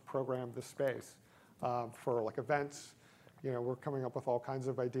help us program this space for like events. We're coming up with all kinds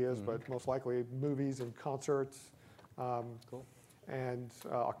of ideas, but most likely movies and concerts. Cool. And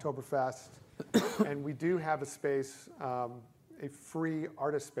Oktoberfest. And we do have a space, a free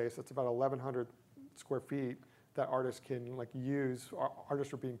artist space that's about 1,100 square feet that artists can use.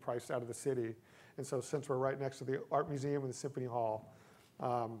 Artists are being priced out of the city. And so since we're right next to the Art Museum and the Symphony Hall,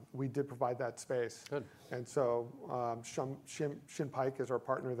 we did provide that space. Good. And so Shin Pike is our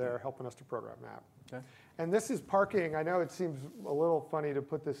partner there helping us to program that. Okay. And this is parking. I know it seems a little funny to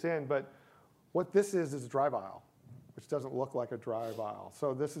put this in, but what this is a drive aisle, which doesn't look like a drive aisle.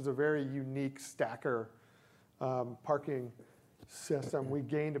 So this is a very unique stacker parking system. We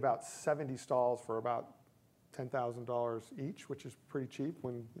gained about 70 stalls for about $10,000 each, which is pretty cheap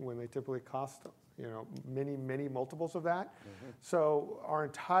when they typically cost many multiples of that. So our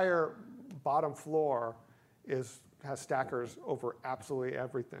entire bottom floor has stackers over absolutely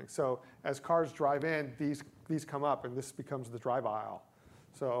everything. So as cars drive in, these come up, and this becomes the drive aisle.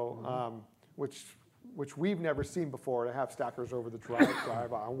 So which we've never seen before, to have stackers over the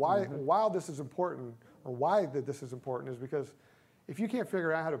drive aisle. Why this is important is because if you can't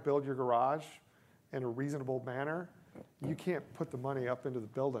figure out how to build your garage in a reasonable manner, you can't put the money up into the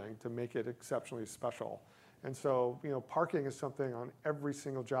building to make it exceptionally special. And so, parking is something on every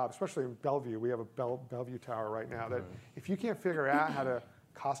single job, especially in Bellevue. We have a Bellevue Tower right now that if you can't figure out how to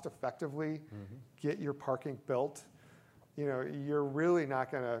cost effectively get your parking built, you're really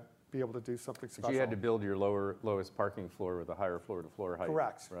not going to be able to do something But special. you had to build your lowest parking floor with a higher floor-to-floor height.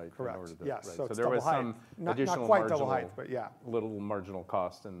 Correct, Right. in correct. order to- Yes, right. so it's there was double height. some Not additional quite double marginal, height, but yeah, little marginal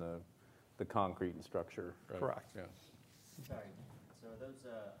cost in the concrete and structure. Right? Correct. Yeah. Sorry, so are those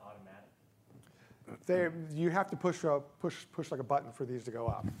automatic? you have to push like a button for these to go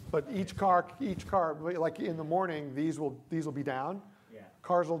up. But each car, like in the morning, these will be down. Yeah.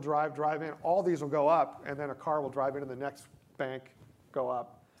 Cars will drive in, all these will go up, and then a car will drive into the next bank, go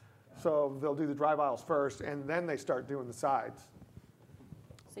up. So they'll do the drive aisles first, and then they start doing the sides.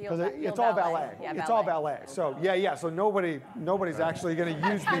 So you'll Because you'll it's all valet. Yeah, It's all valet. So yeah. So nobody's actually going to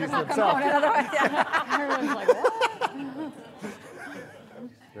use these themselves. Everyone's like, what?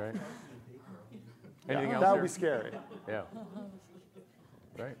 Right. Anything else? That would there? be scary. Yeah.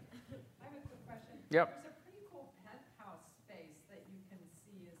 Right. I have a quick question. Yep. There's a pretty cool penthouse space that you can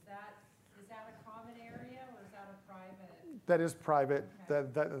see. Is that a common area or is that a private? That is private.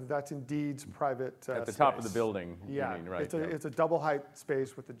 That's Indeed's private At the top of the space. building. Yeah, You mean, right? it's a double height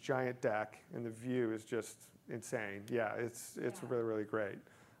space with a giant deck, and the view is just insane. Yeah, it's really, really great.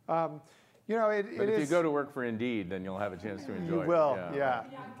 You know, it But if you is. go to work for Indeed, then you'll have a chance to enjoy You it. will, yeah. Yeah, I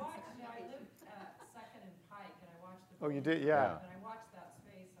lived at Second and Pike and I watched the. Oh, you did, Yeah. yeah. And I watched that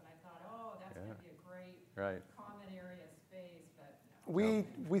space and I thought, oh, that's Yeah. gonna be a great Right. common area space, but no.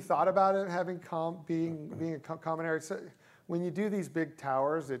 We thought about it having being a common area. So when you do these big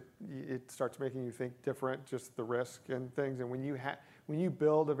towers, it starts making you think different, just the risk and things. And when you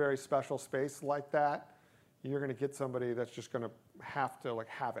build a very special space like that, you're going to get somebody that's just going to have to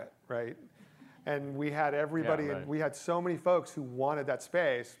have it, right? And we had everybody, Yeah, and right. we had so many folks who wanted that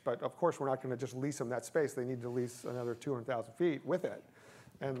space, but of course we're not going to just lease them that space. They need to lease another 200,000 feet with it,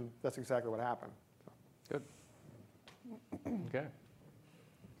 and that's exactly what happened. Good. Okay.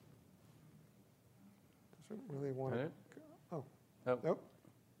 Doesn't really want That to. it? Oh, Oh. nope.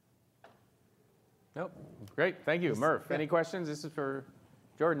 Nope. Great. Thank you. Murph, any questions? This is for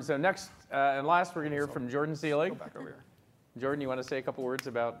Jordan. So next and last, we're going to hear from Jordan Go Seelig. back over here. Jordan, you want to say a couple words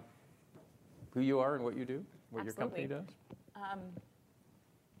about who you are and what you do, what your company Absolutely. does?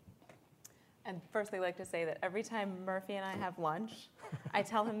 And firstly, I'd like to say that every time Murphy and I have lunch, I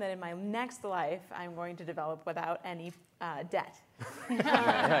tell him that in my next life, I'm going to develop without any debt.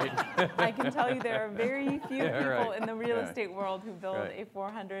 Right. I can tell you there are very few Yeah, people right. in the real Yeah. estate world who build Right. a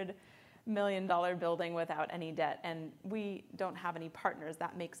 $400 million building without any debt. And we don't have any partners.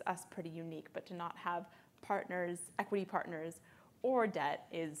 That makes us pretty unique. But to not have partners, equity partners, or debt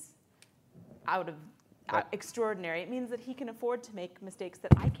is out of Right. extraordinary. It means that he can afford to make mistakes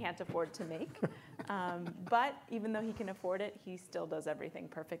that I can't afford to make. But even though he can afford it, he still does everything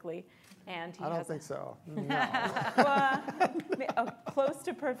perfectly. And he I don't has think so. No. close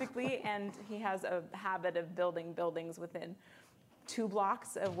to perfectly, and he has a habit of building buildings within 2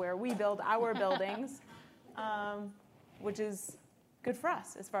 blocks of where we build our buildings, which is good for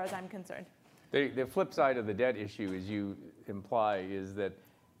us as far as I'm concerned. The flip side of the debt issue, as you imply, is that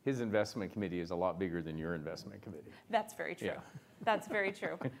his investment committee is a lot bigger than your investment committee. That's very true. Yeah. That's very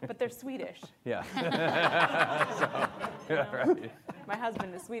true. But they're Swedish. Yeah. Right. My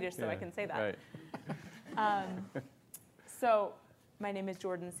husband is Swedish, so I Yeah, can say that. Right. So my name is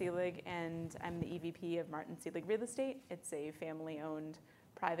Jordan Seelig, and I'm the EVP of Martin Seelig Real Estate. It's a family-owned,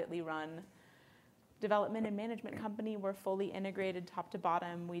 privately run development and management company. We're fully integrated top to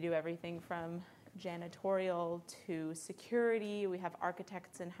bottom. We do everything from janitorial to security. We have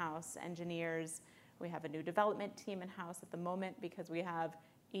architects in-house, engineers. We have a new development team in-house at the moment because we have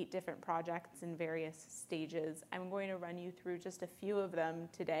 8 different projects in various stages. I'm going to run you through just a few of them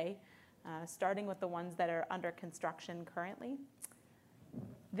today, starting with the ones that are under construction currently.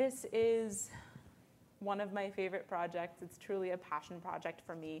 This is one of my favorite projects. It's truly a passion project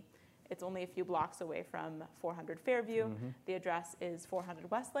for me. It's only a few blocks away from 400 Fairview. The address is 400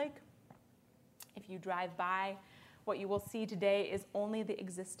 Westlake. If you drive by, what you will see today is only the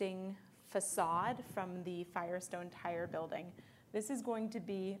existing facade from the Firestone Tire building. This is going to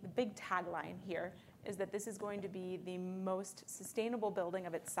be, the big tagline here is that this is going to be the most sustainable building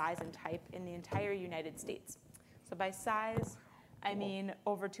of its size and type in the entire United States. So by size, I mean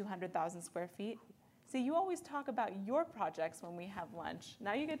over 200,000 square feet. See, you always talk about your projects when we have lunch.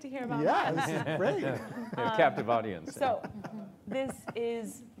 Now you get to hear about Yeah, mine. this is great. Yeah, captive audience. So this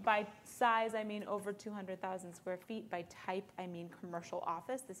is, by size, I mean over 200,000 square feet. By type, I mean commercial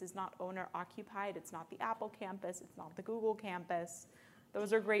office. This is not owner occupied. It's not the Apple campus. It's not the Google campus.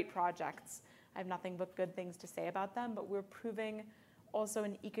 Those are great projects. I have nothing but good things to say about them, but we're proving also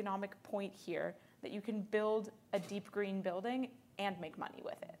an economic point here that you can build a deep green building and make money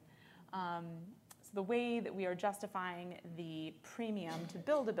with it. So the way that we are justifying the premium to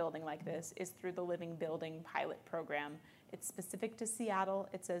build a building like this is through the Living Building pilot program. It's specific to Seattle.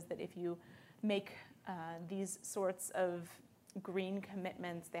 It says that if you make these sorts of green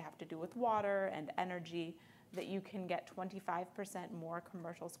commitments, they have to do with water and energy, that you can get 25% more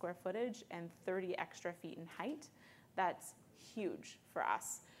commercial square footage and 30 extra feet in height. That's huge for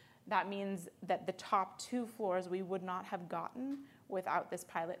us. That means that the top 2 floors we would not have gotten without this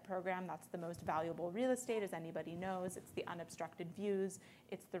pilot program. That's the most valuable real estate, as anybody knows. It's the unobstructed views.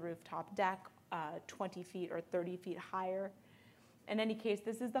 It's the rooftop deck, 20 feet or 30 feet higher. In any case,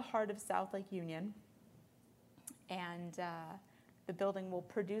 this is the heart of South Lake Union. And the building will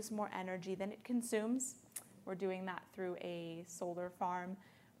produce more energy than it consumes. We're doing that through a solar farm,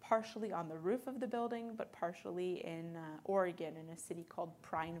 partially on the roof of the building, but partially in Oregon, in a city called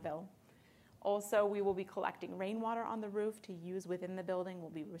Prineville. Also, we will be collecting rainwater on the roof to use within the building. We'll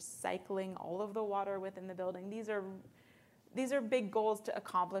be recycling all of the water within the building. These are big goals to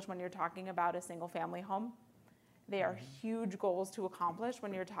accomplish when you're talking about a single-family home. They are huge goals to accomplish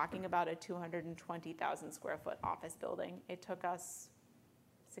when you're talking about a 220,000 square foot office building. It took us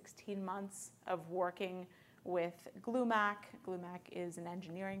 16 months of working with GluMac. GluMac is an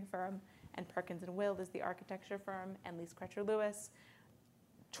engineering firm, and Perkins & Will is the architecture firm, and Lee Scretcher Lewis.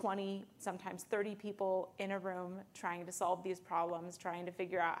 20, sometimes 30 people in a room trying to solve these problems, trying to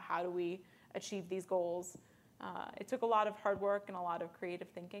figure out how do we achieve these goals. It took a lot of hard work and a lot of creative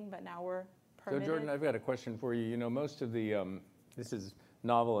thinking, but now we're permitted. So Jordan, I've got a question for you. You know, most of the, this is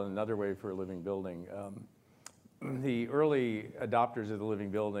novel in another way for a living building. The early adopters of the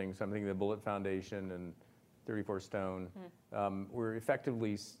living building, so I'm thinking the Bullet Foundation and 34 Stone, were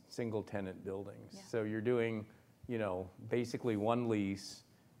effectively single tenant buildings. Yeah. So you're doing, you know, basically one lease,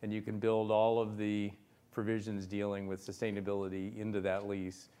 and you can build all of the provisions dealing with sustainability into that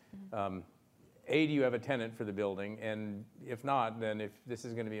lease. A, do you have a tenant for the building? And if not, then if this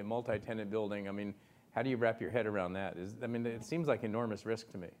is going to be a multi-tenant building, I mean, how do you wrap your head around that? I mean, it seems like enormous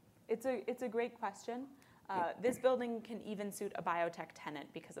risk to me. It's a great question. This building can even suit a biotech tenant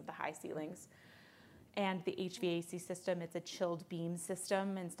because of the high ceilings. And the HVAC system, it's a chilled beam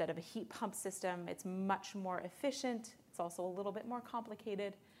system instead of a heat pump system. It's much more efficient. It's also a little bit more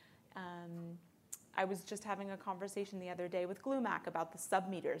complicated. I was just having a conversation the other day with GluMac about the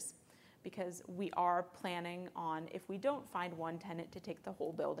sub-meters, because we are planning on, if we don't find one tenant to take the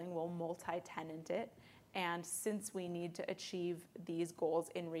whole building, we'll multi-tenant it. And since we need to achieve these goals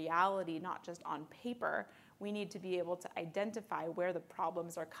in reality, not just on paper, we need to be able to identify where the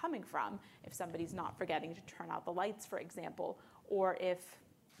problems are coming from. If somebody's not forgetting to turn out the lights, for example, or if,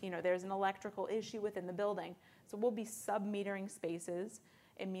 you know, there's an electrical issue within the building. So we'll be sub-metering spaces.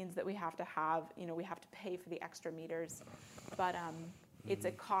 It means that we have to have, you know, we have to pay for the extra meters. But it's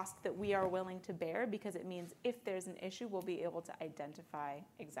a cost that we are willing to bear, because it means if there's an issue, we'll be able to identify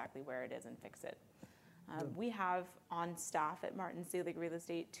exactly where it is and fix it. We have on staff at Martin Selig Real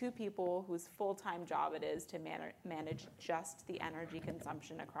Estate 2 people whose full-time job it is to manage just the energy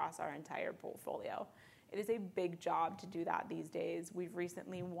consumption across our entire portfolio. It is a big job to do that these days. We've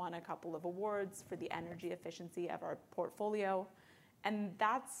recently won a couple of awards for the energy efficiency of our portfolio, and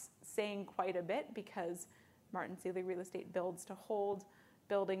that's saying quite a bit, because Martin Selig Real Estate builds to hold.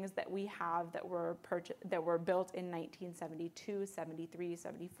 Buildings that we have that were built in 1972, 73,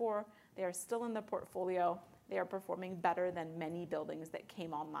 74, they are still in the portfolio. They are performing better than many buildings that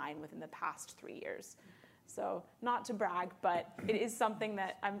came online within the past 3 years. So not to brag, but it is something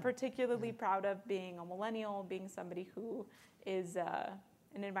that I'm particularly proud of, being a millennial, being somebody who is an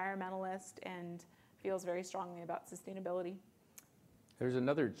environmentalist and feels very strongly about sustainability. There's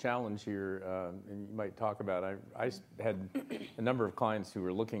another challenge here, and you might talk about. I had a number of clients who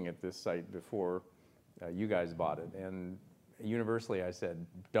were looking at this site before you guys bought it, and universally I said,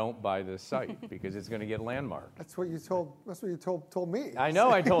 "Don't buy this site because it's going to get landmarked." That's what you told. That's what you told me. I know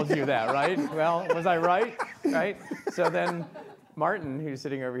I told you that, right? Well, was I right? Right. So then, Martin, who's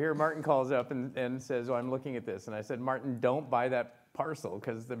sitting over here, Martin calls up and says, "Oh, I'm looking at this," and I said, "Martin, don't buy that parcel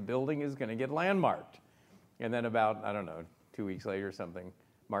because the building is going to get landmarked." And then about, I don't know, 2 weeks later or something,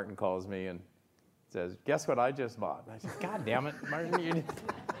 Martin calls me and says, "Guess what I just bought?" And I said, "God damn it, Martin, you didn't."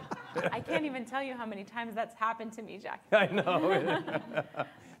 I can't even tell you how many times that's happened to me, Jack. I know.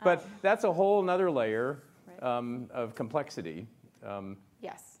 But that's a whole nother layer of complexity.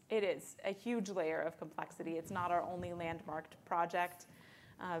 Yes, it is a huge layer of complexity. It's not our only landmarked project.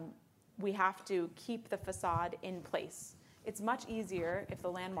 We have to keep the facade in place. It's much easier if the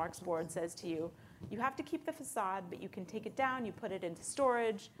landmarks board says to you, you have to keep the facade, but you can take it down, you put it into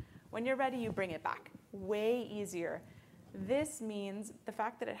storage. When you're ready, you bring it back. Way easier. This means the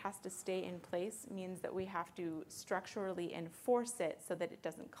fact that it has to stay in place means that we have to structurally enforce it so that it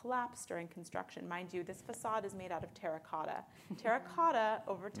doesn't collapse during construction. Mind you, this facade is made out of terracotta. Terracotta,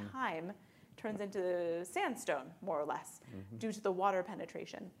 over time, turns into sandstone, more or less, due to the water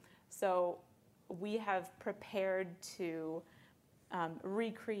penetration. So we have prepared to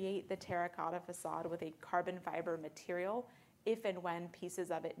recreate the terracotta facade with a carbon fiber material if and when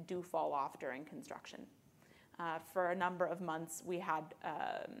pieces of it do fall off during construction. For a number of months, we had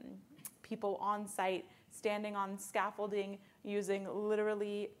people on site standing on scaffolding using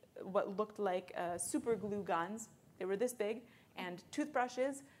literally what looked like super glue guns. They were this big, and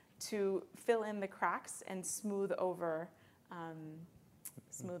toothbrushes to fill in the cracks and smooth over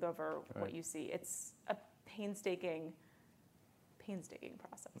what you see. It's a painstaking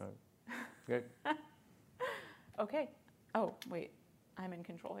process. Good. Okay. Oh, wait. I'm in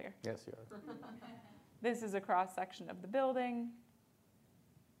control here. Yes, you are. This is a cross-section of the building.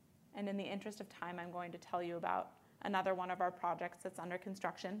 And in the interest of time, I'm going to tell you about another one of our projects that's under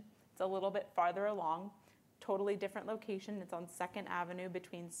construction. It's a little bit farther along, totally different location. It's on 2nd Avenue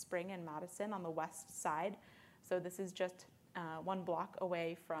between Spring and Madison on the west side. So this is just 1 block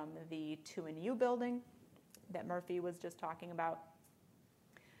away from the 2&U building that Murphy was just talking about.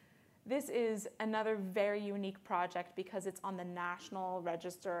 This is another very unique project because it's on the National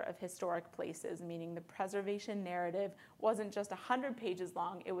Register of Historic Places, meaning the preservation narrative wasn't just 100 pages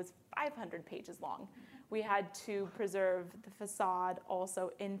long, it was 500 pages long. We had to preserve the facade,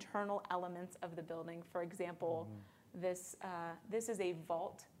 also internal elements of the building. For example, this is a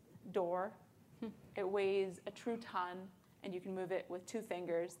vault door. It weighs a true ton, and you can move it with 2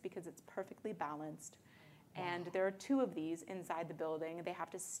 fingers because it's perfectly balanced. And there are 2 of these inside the building. They have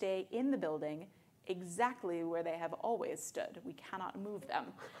to stay in the building exactly where they have always stood. We cannot move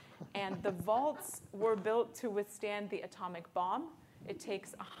them. And the vaults were built to withstand the atomic bomb. It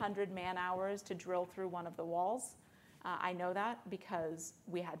takes 100 man-hours to drill through one of the walls. I know that because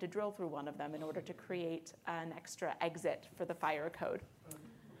we had to drill through one of them in order to create an extra exit for the fire code.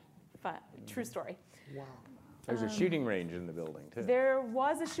 True story. Wow. There's a shooting range in the building, too. There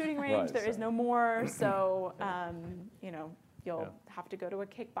was a shooting range. There is no more. So, you'll have to go to a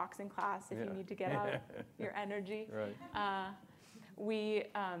kickboxing class if you need to get out your energy. Right.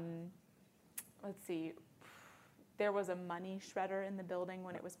 Let's see. There was a money shredder in the building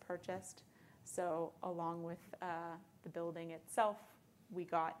when it was purchased. So, along with the building itself, we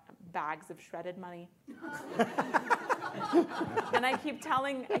got bags of shredded money. And I keep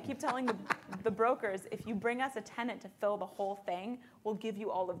telling the brokers, if you bring us a tenant to fill the whole thing, we'll give you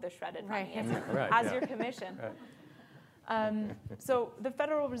all of the shredded money as your commission. Right. So the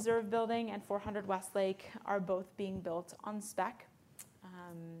Federal Reserve Building and 400 Westlake are both being built on spec,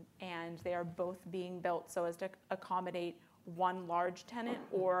 and they are both being built so as to accommodate 1 large tenant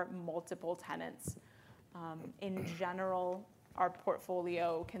or multiple tenants. In general, our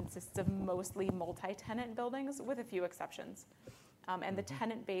portfolio consists of mostly multi-tenant buildings with a few exceptions. And the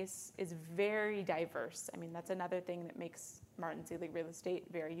tenant base is very diverse. I mean, that's another thing that makes Martin Seelig Real Estate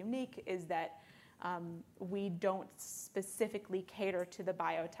very unique is that we don't specifically cater to the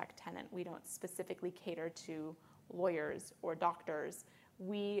biotech tenant. We don't specifically cater to lawyers or doctors.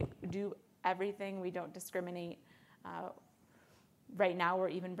 We do everything. We don't discriminate. Right now, we're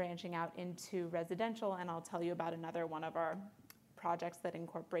even branching out into residential, and I'll tell you about another one of our projects that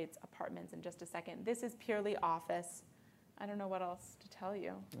incorporates apartments in just a second. This is purely office. I don't know what else to tell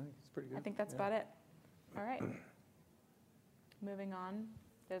you. I think it's pretty good. I think that's about it. All right. Moving on,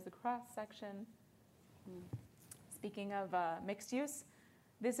 there's a cross section. Speaking of mixed use,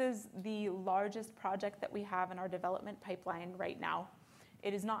 this is the largest project that we have in our development pipeline right now.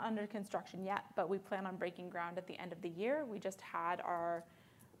 It is not under construction yet, but we plan on breaking ground at the end of the year. We just had I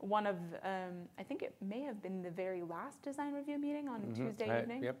think it may have been the very last design review meeting on Tuesday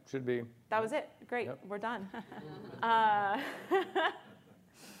evening. Yep, should be. That was it. Great, we're done.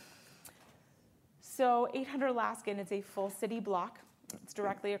 So 800 Alaskan is a full city block. It's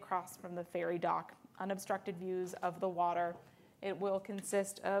directly across from the ferry dock, unobstructed views of the water. It will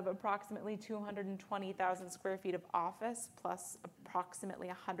consist of approximately 220,000 square feet of office plus approximately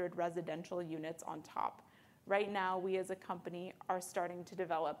 100 residential units on top. Right now, we as a company are starting to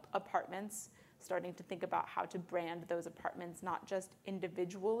develop apartments, starting to think about how to brand those apartments, not just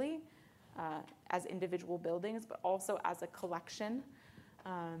individually as individual buildings, but also as a collection.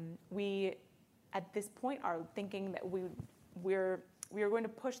 We, at this point, are thinking that we are going to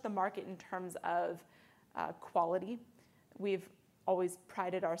push the market in terms of quality. We've always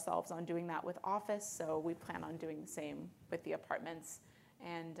prided ourselves on doing that with office, so we plan on doing the same with the apartments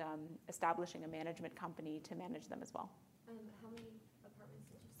and establishing a management company to manage them as well. How many apartments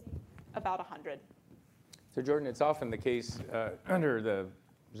did you say? About 100. So Jordan, it's often the case under the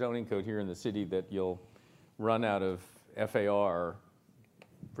zoning code here in the city that you'll run out of FAR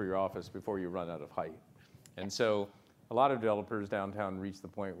for your office before you run out of height. And so a lot of developers downtown reach the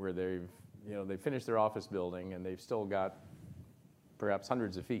point where they've finished their office building and they've still got perhaps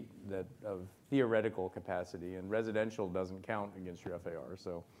hundreds of feet of theoretical capacity, and residential doesn't count against your FAR.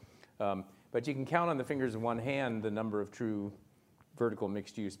 So, but you can count on the fingers of one hand the number of true vertical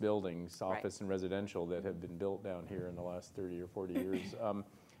mixed-use buildings, office and residential, that have been built down here in the last 30 or 40 years.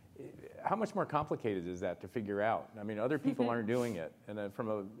 How much more complicated is that to figure out? I mean, other people aren't doing it, and then from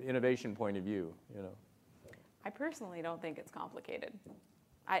an innovation point of view, I personally don't think it's complicated.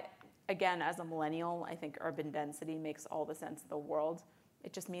 Again, as a millennial, I think urban density makes all the sense in the world.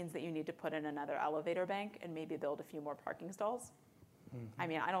 It just means that you need to put in another elevator bank and maybe build a few more parking stalls. I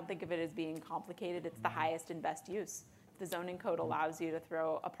mean, I don't think of it as being complicated. It's the highest and best use. The zoning code allows you to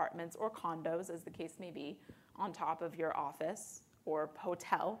throw apartments or condos, as the case may be, on top of your office or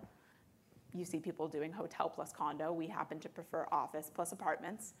hotel. You see people doing hotel plus condo. We happen to prefer office plus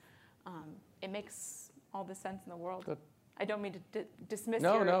apartments. It makes all the sense in the world. Good. I don't mean to dismiss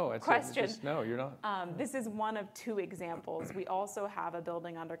your question. No, you're not. This is one of two examples. We also have a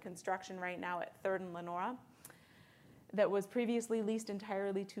building under construction right now at 3rd and Lenora that was previously leased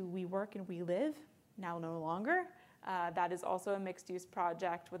entirely to WeWork and WeLive, now no longer. That is also a mixed-use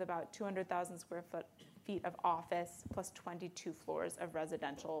project with about 200,000 square feet of office plus 22 floors of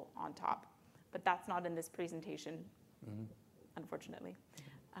residential on top. But that's not in this presentation, unfortunately.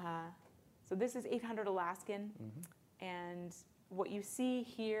 So this is 800 Alaskan. And what you see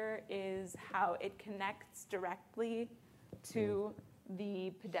here is how it connects directly to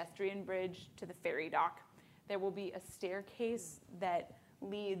the pedestrian bridge to the ferry dock. There will be a staircase that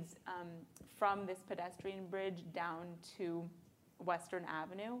leads from this pedestrian bridge down to Western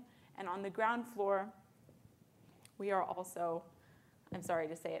Avenue. And on the ground floor, we are also, I'm sorry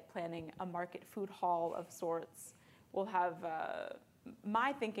to say it, planning a market food hall of sorts. We'll have,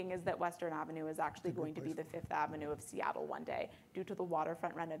 my thinking is that Western Avenue is actually going to be the 5th Avenue of Seattle one day due to the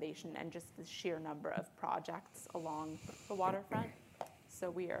waterfront renovation and just the sheer number of projects along the waterfront. So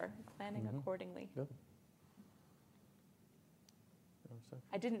we are planning accordingly. Good.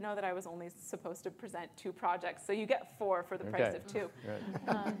 I didn't know that I was only supposed to present 2 projects, so you get 4 for the price of 2.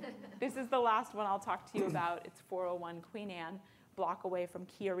 Right. This is the last one I'll talk to you about. It's 401 Queen Anne, block away from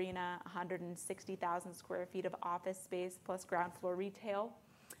Key Arena, 160,000 square feet of office space plus ground floor retail.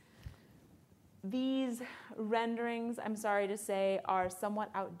 These renderings, I'm sorry to say, are somewhat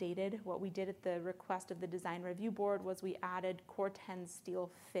outdated. What we did at the request of the design review board was we added Corten steel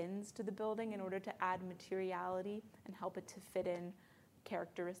fins to the building in order to add materiality and help it to fit in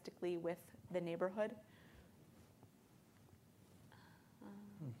characteristically with the neighborhood.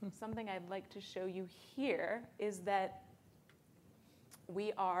 Something I'd like to show you here is that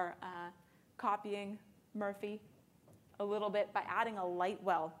we are copying Murphy a little bit by adding a light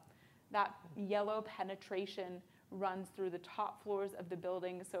well. That yellow penetration runs through the top floors of the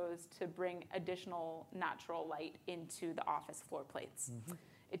building so as to bring additional natural light into the office floor plates.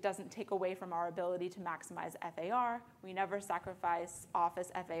 It doesn't take away from our ability to maximize FAR. We never sacrifice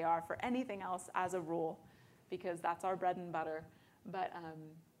office FAR for anything else as a rule because that's our bread and butter. But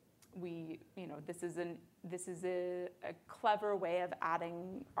this is a clever way of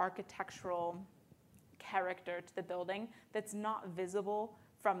adding architectural character to the building that's not visible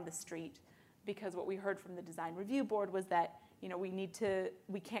from the street. Because what we heard from the design review board was that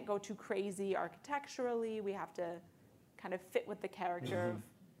we can't go too crazy architecturally. We have to kind of fit with the character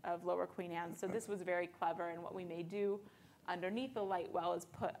of Lower Queen Anne. So this was very clever, and what we may do underneath the light well is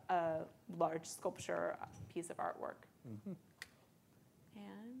put a large sculpture piece of artwork.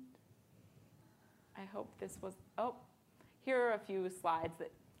 And I hope this was, here are a few slides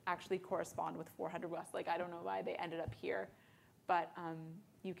that actually correspond with 400 Westlake. I don't know why they ended up here, but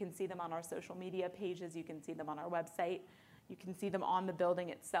you can see them on our social media pages. You can see them on our website. You can see them on the building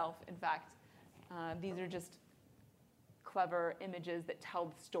itself. In fact, these are just clever images that tell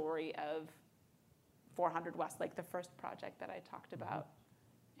the story of 400 Westlake, the first project that I talked about,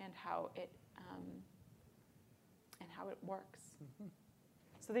 and how it works.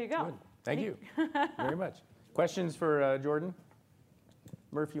 So there you go. Good. Thank you very much. Questions for Jordan?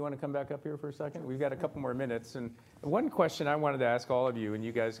 Murph, you want to come back up here for a second? We've got a couple more minutes. And one question I wanted to ask all of you, and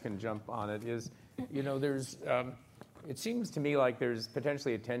you guys can jump on it, is, there's, it seems to me like there's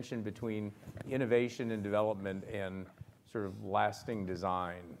potentially a tension between innovation and development and sort of lasting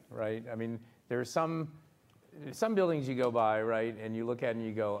design, right? I mean, there are some buildings you go by, right, and you look at it and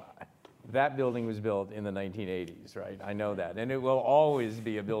you go, that building was built in the 1980s, right? I know that. And it will always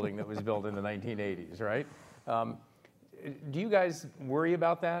be a building that was built in the 1980s, right? Do you guys worry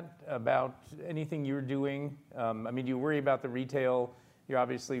about that, about anything you're doing? I mean, do you worry about the retail? You're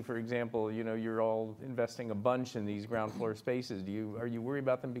obviously, for example, you know, you're all investing a bunch in these ground floor spaces. Are you worried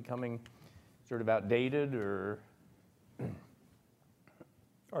about them becoming sort of outdated, or?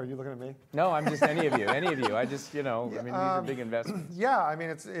 Are you looking at me? No, I'm just any of you. I just, you know, I mean, these are big investments. Yeah, I mean,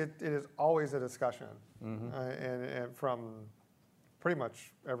 it is always a discussion, and from pretty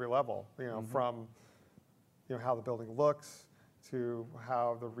much every level, you know, from how the building looks to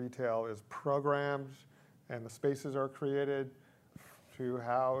how the retail is programmed and the spaces are created to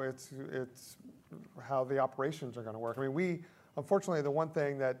how how the operations are going to work. I mean, unfortunately, the one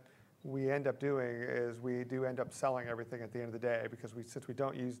thing that we end up doing is we do end up selling everything at the end of the day, because since we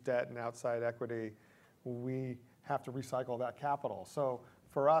don't use debt and outside equity, we have to recycle that capital. So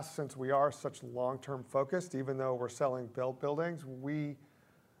for us, since we are such long-term focused, even though we're selling buildings, we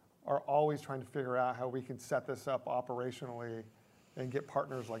are always trying to figure out how we can set this up operationally and get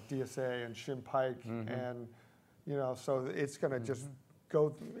partners like DSA and Shim Pike, and so it's going to just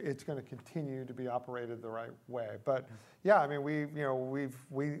go. It's going to continue to be operated the right way. But yeah, I mean,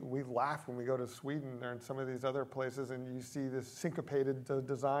 we laugh when we go to Sweden or in some of these other places, and you see this syncopated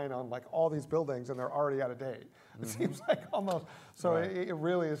design on like all these buildings, and they're already out of date. It seems like almost. So it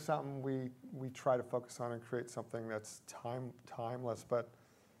really is something we try to focus on and create something that's timeless, but.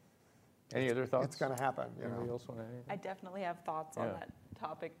 Any other thoughts? It's going to happen. Anybody else want to add anything? I definitely have thoughts on that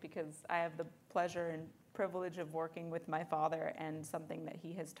topic, because I have the pleasure and privilege of working with my father, and something that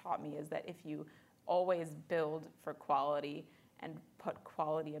he has taught me is that if you always build for quality and put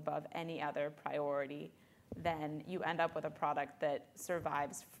quality above any other priority, then you end up with a product that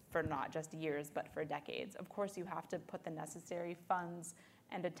survives for not just years, but for decades. Of course, you have to put the necessary funds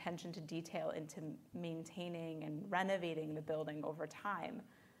and attention to detail into maintaining and renovating the building over time.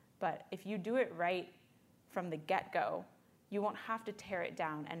 But if you do it right from the get-go, you won't have to tear it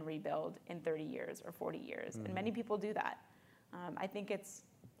down and rebuild in 30 years or 40 years. And many people do that. I think it's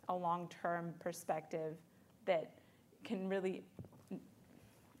a long-term perspective that can really,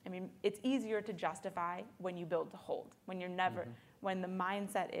 I mean, it's easier to justify when you build to hold, when you're never, when the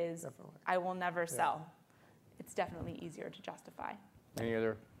mindset is, I will never sell. It's definitely easier to justify. Any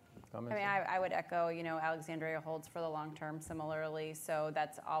other comments? I mean, I would echo, Alexandria holds for the long term similarly, so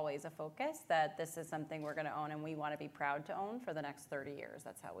that's always a focus, that this is something we're going to own and we want to be proud to own for the next 30 years.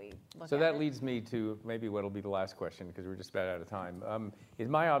 That's how we look at it. So that leads me to maybe what'll be the last question, because we're just about out of time. Is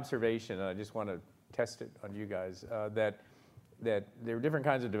my observation, and I just want to test it on you guys, that there are different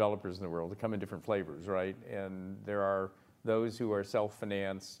kinds of developers in the world that come in different flavors, right? And there are those who are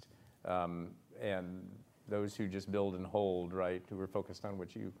self-financed and those who just build and hold, right, who are focused on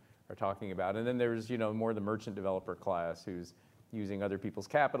what you are talking about. And then there's, more the merchant developer class who's using other people's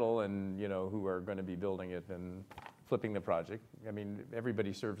capital and, who are going to be building it and flipping the project. I mean,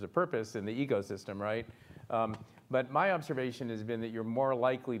 everybody serves a purpose in the ecosystem, right? But my observation has been that you're more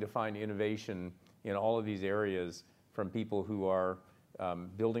likely to find innovation in all of these areas from people who are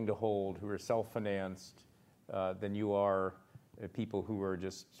building to hold, who are self-financed, than you are people who are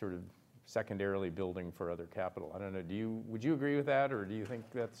just sort of secondarily building for other capital. I don't know, would you agree with that, or do you think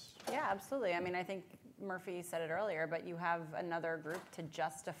that's? Yeah, absolutely. I mean, I think Murphy said it earlier, but you have another group to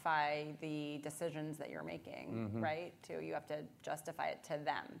justify the decisions that you're making, right? You have to justify it to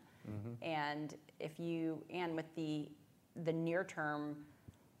them. And with the near-term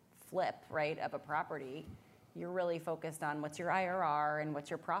flip, right, of a property, you're really focused on what's your IRR and what's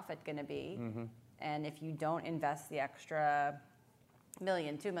your profit going to be. And if you don't invest the extra $1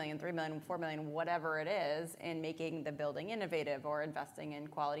 million, $2 million, $3 million, $4 million, whatever it is, in making the building innovative or investing in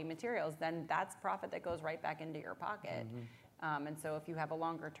quality materials, then that's profit that goes right back into your pocket. And so if you have a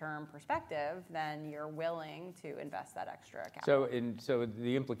longer term perspective, then you're willing to invest that extra capital. So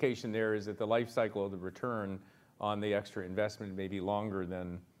the implication there is that the life cycle of the return on the extra investment may be longer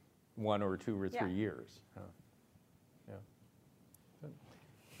than 1 or 2 or 3 years.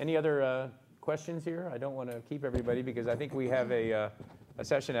 Any other questions here? I don't want to keep everybody, because I think we have a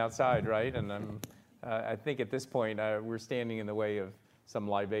session outside, right? And I think at this point we're standing in the way of some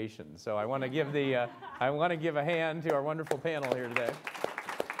libations. So I want to give a hand to our wonderful panel here today.